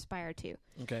people should aspire to.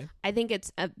 Okay. I think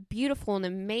it's a beautiful and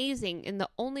amazing, and the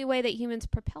only way that humans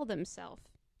propel themselves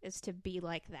is to be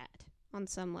like that on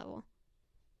some level.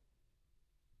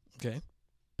 Okay.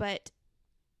 But...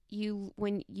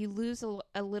 when you lose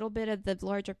a little bit of the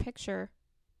larger picture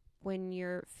when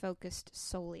you're focused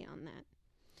solely on that.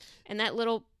 And that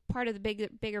little part of the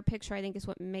bigger picture, I think, is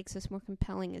what makes us more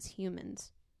compelling as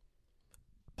humans.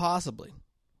 Possibly.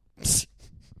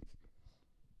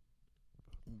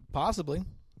 Possibly.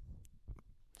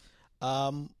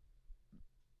 I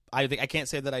can't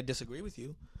say that I disagree with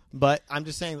you, but I'm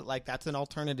just saying that, like, that's an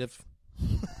alternative.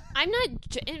 I'm not,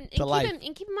 and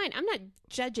keep in mind, I'm not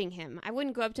judging him. I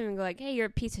wouldn't go up to him and go like, hey, you're a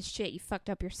piece of shit. You fucked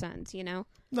up your sons,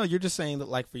 No, you're just saying that,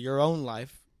 like, for your own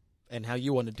life and how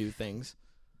you want to do things,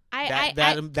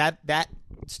 that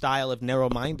style of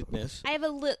narrow-mindedness. I have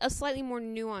a slightly more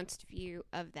nuanced view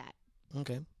of that.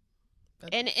 Okay.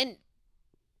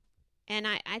 And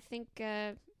I think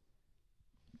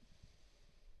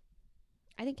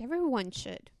everyone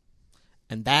should.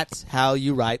 And that's how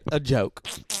you write a joke.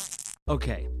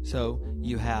 Okay, so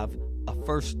you have a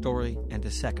first story and a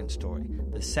second story.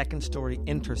 The second story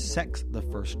intersects the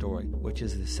first story, which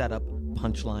is the setup,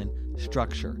 punchline,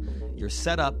 structure. Your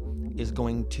setup is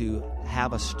going to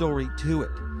have a story to it,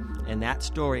 and that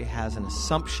story has an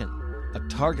assumption, a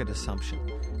target assumption,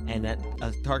 and that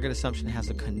a target assumption has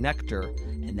a connector,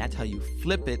 and that's how you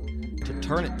flip it to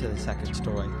turn it to the second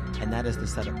story, and that is the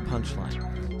setup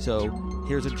punchline. So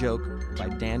here's a joke by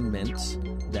Dan Mintz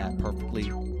that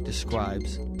perfectly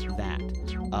describes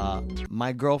that.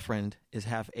 My girlfriend is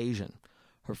half Asian.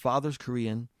 Her father's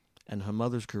Korean and her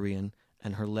mother's Korean,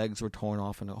 and her legs were torn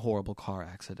off in a horrible car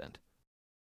accident.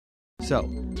 So,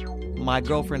 my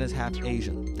girlfriend is half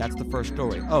Asian. That's the first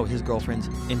story. Oh, his girlfriend's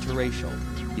interracial.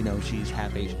 She's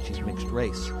half Asian. She's mixed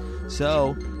race.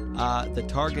 So, the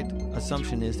target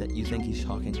assumption is that you think he's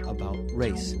talking about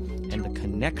race. And the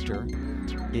connector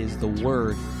is the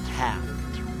word half,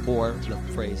 or the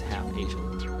phrase half Asian.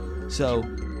 So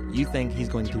you think he's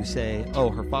going to say, oh,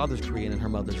 her father's Korean and her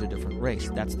mother's a different race.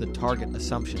 That's the target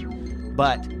assumption.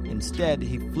 But instead,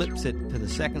 he flips it to the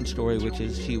second story, which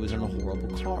is she was in a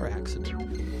horrible car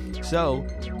accident. So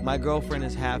my girlfriend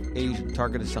is half Asian,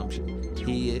 target assumption.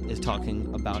 He is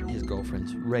talking about his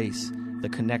girlfriend's race, the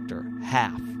connector,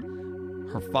 half.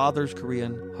 Her father's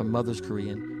Korean, her mother's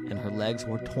Korean, and her legs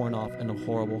were torn off in a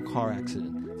horrible car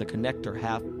accident. The connector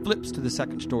half flips to the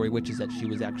second story, which is that she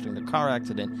was actually in a car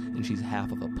accident and she's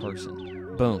half of a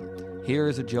person. Boom. Here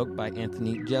is a joke by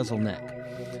Anthony Jeselnik.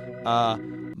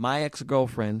 My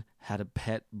ex-girlfriend had a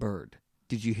pet bird.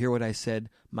 Did you hear what I said?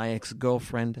 My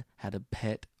ex-girlfriend had a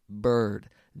pet bird.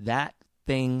 That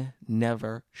thing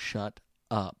never shut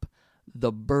up.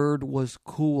 The bird was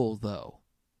cool, though.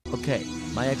 Okay,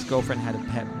 my ex-girlfriend had a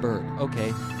pet bird.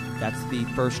 Okay. That's the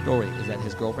first story, is that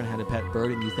his girlfriend had a pet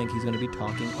bird, and you think he's going to be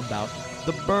talking about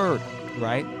the bird,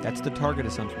 right? That's the target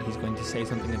assumption. He's going to say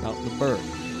something about the bird.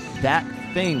 That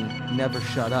thing never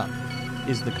shut up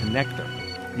is the connector.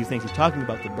 You think he's talking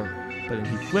about the bird, but then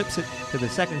he flips it to the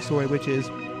second story, which is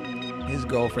his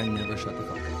girlfriend never shut the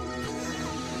fuck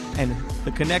up. And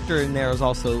the connector in there is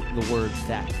also the word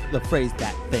that, the phrase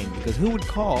that thing, because who would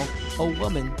call a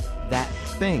woman that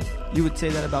thing. You would say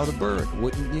that about a bird,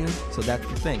 wouldn't you? So that's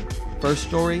the thing. First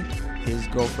story, his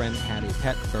girlfriend had a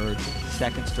pet bird.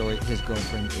 Second story, his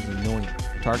girlfriend is annoying.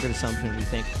 Target assumption, we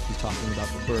think he's talking about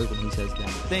the bird when he says that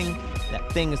thing.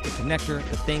 That thing is the connector.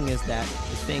 The thing is that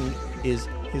the thing is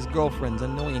his girlfriend's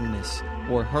annoyingness,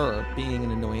 or her being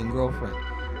an annoying girlfriend.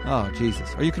 Oh,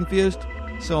 Jesus. Are you confused?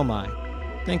 So am I.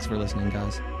 Thanks for listening,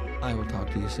 guys. I will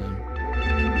talk to you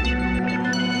soon.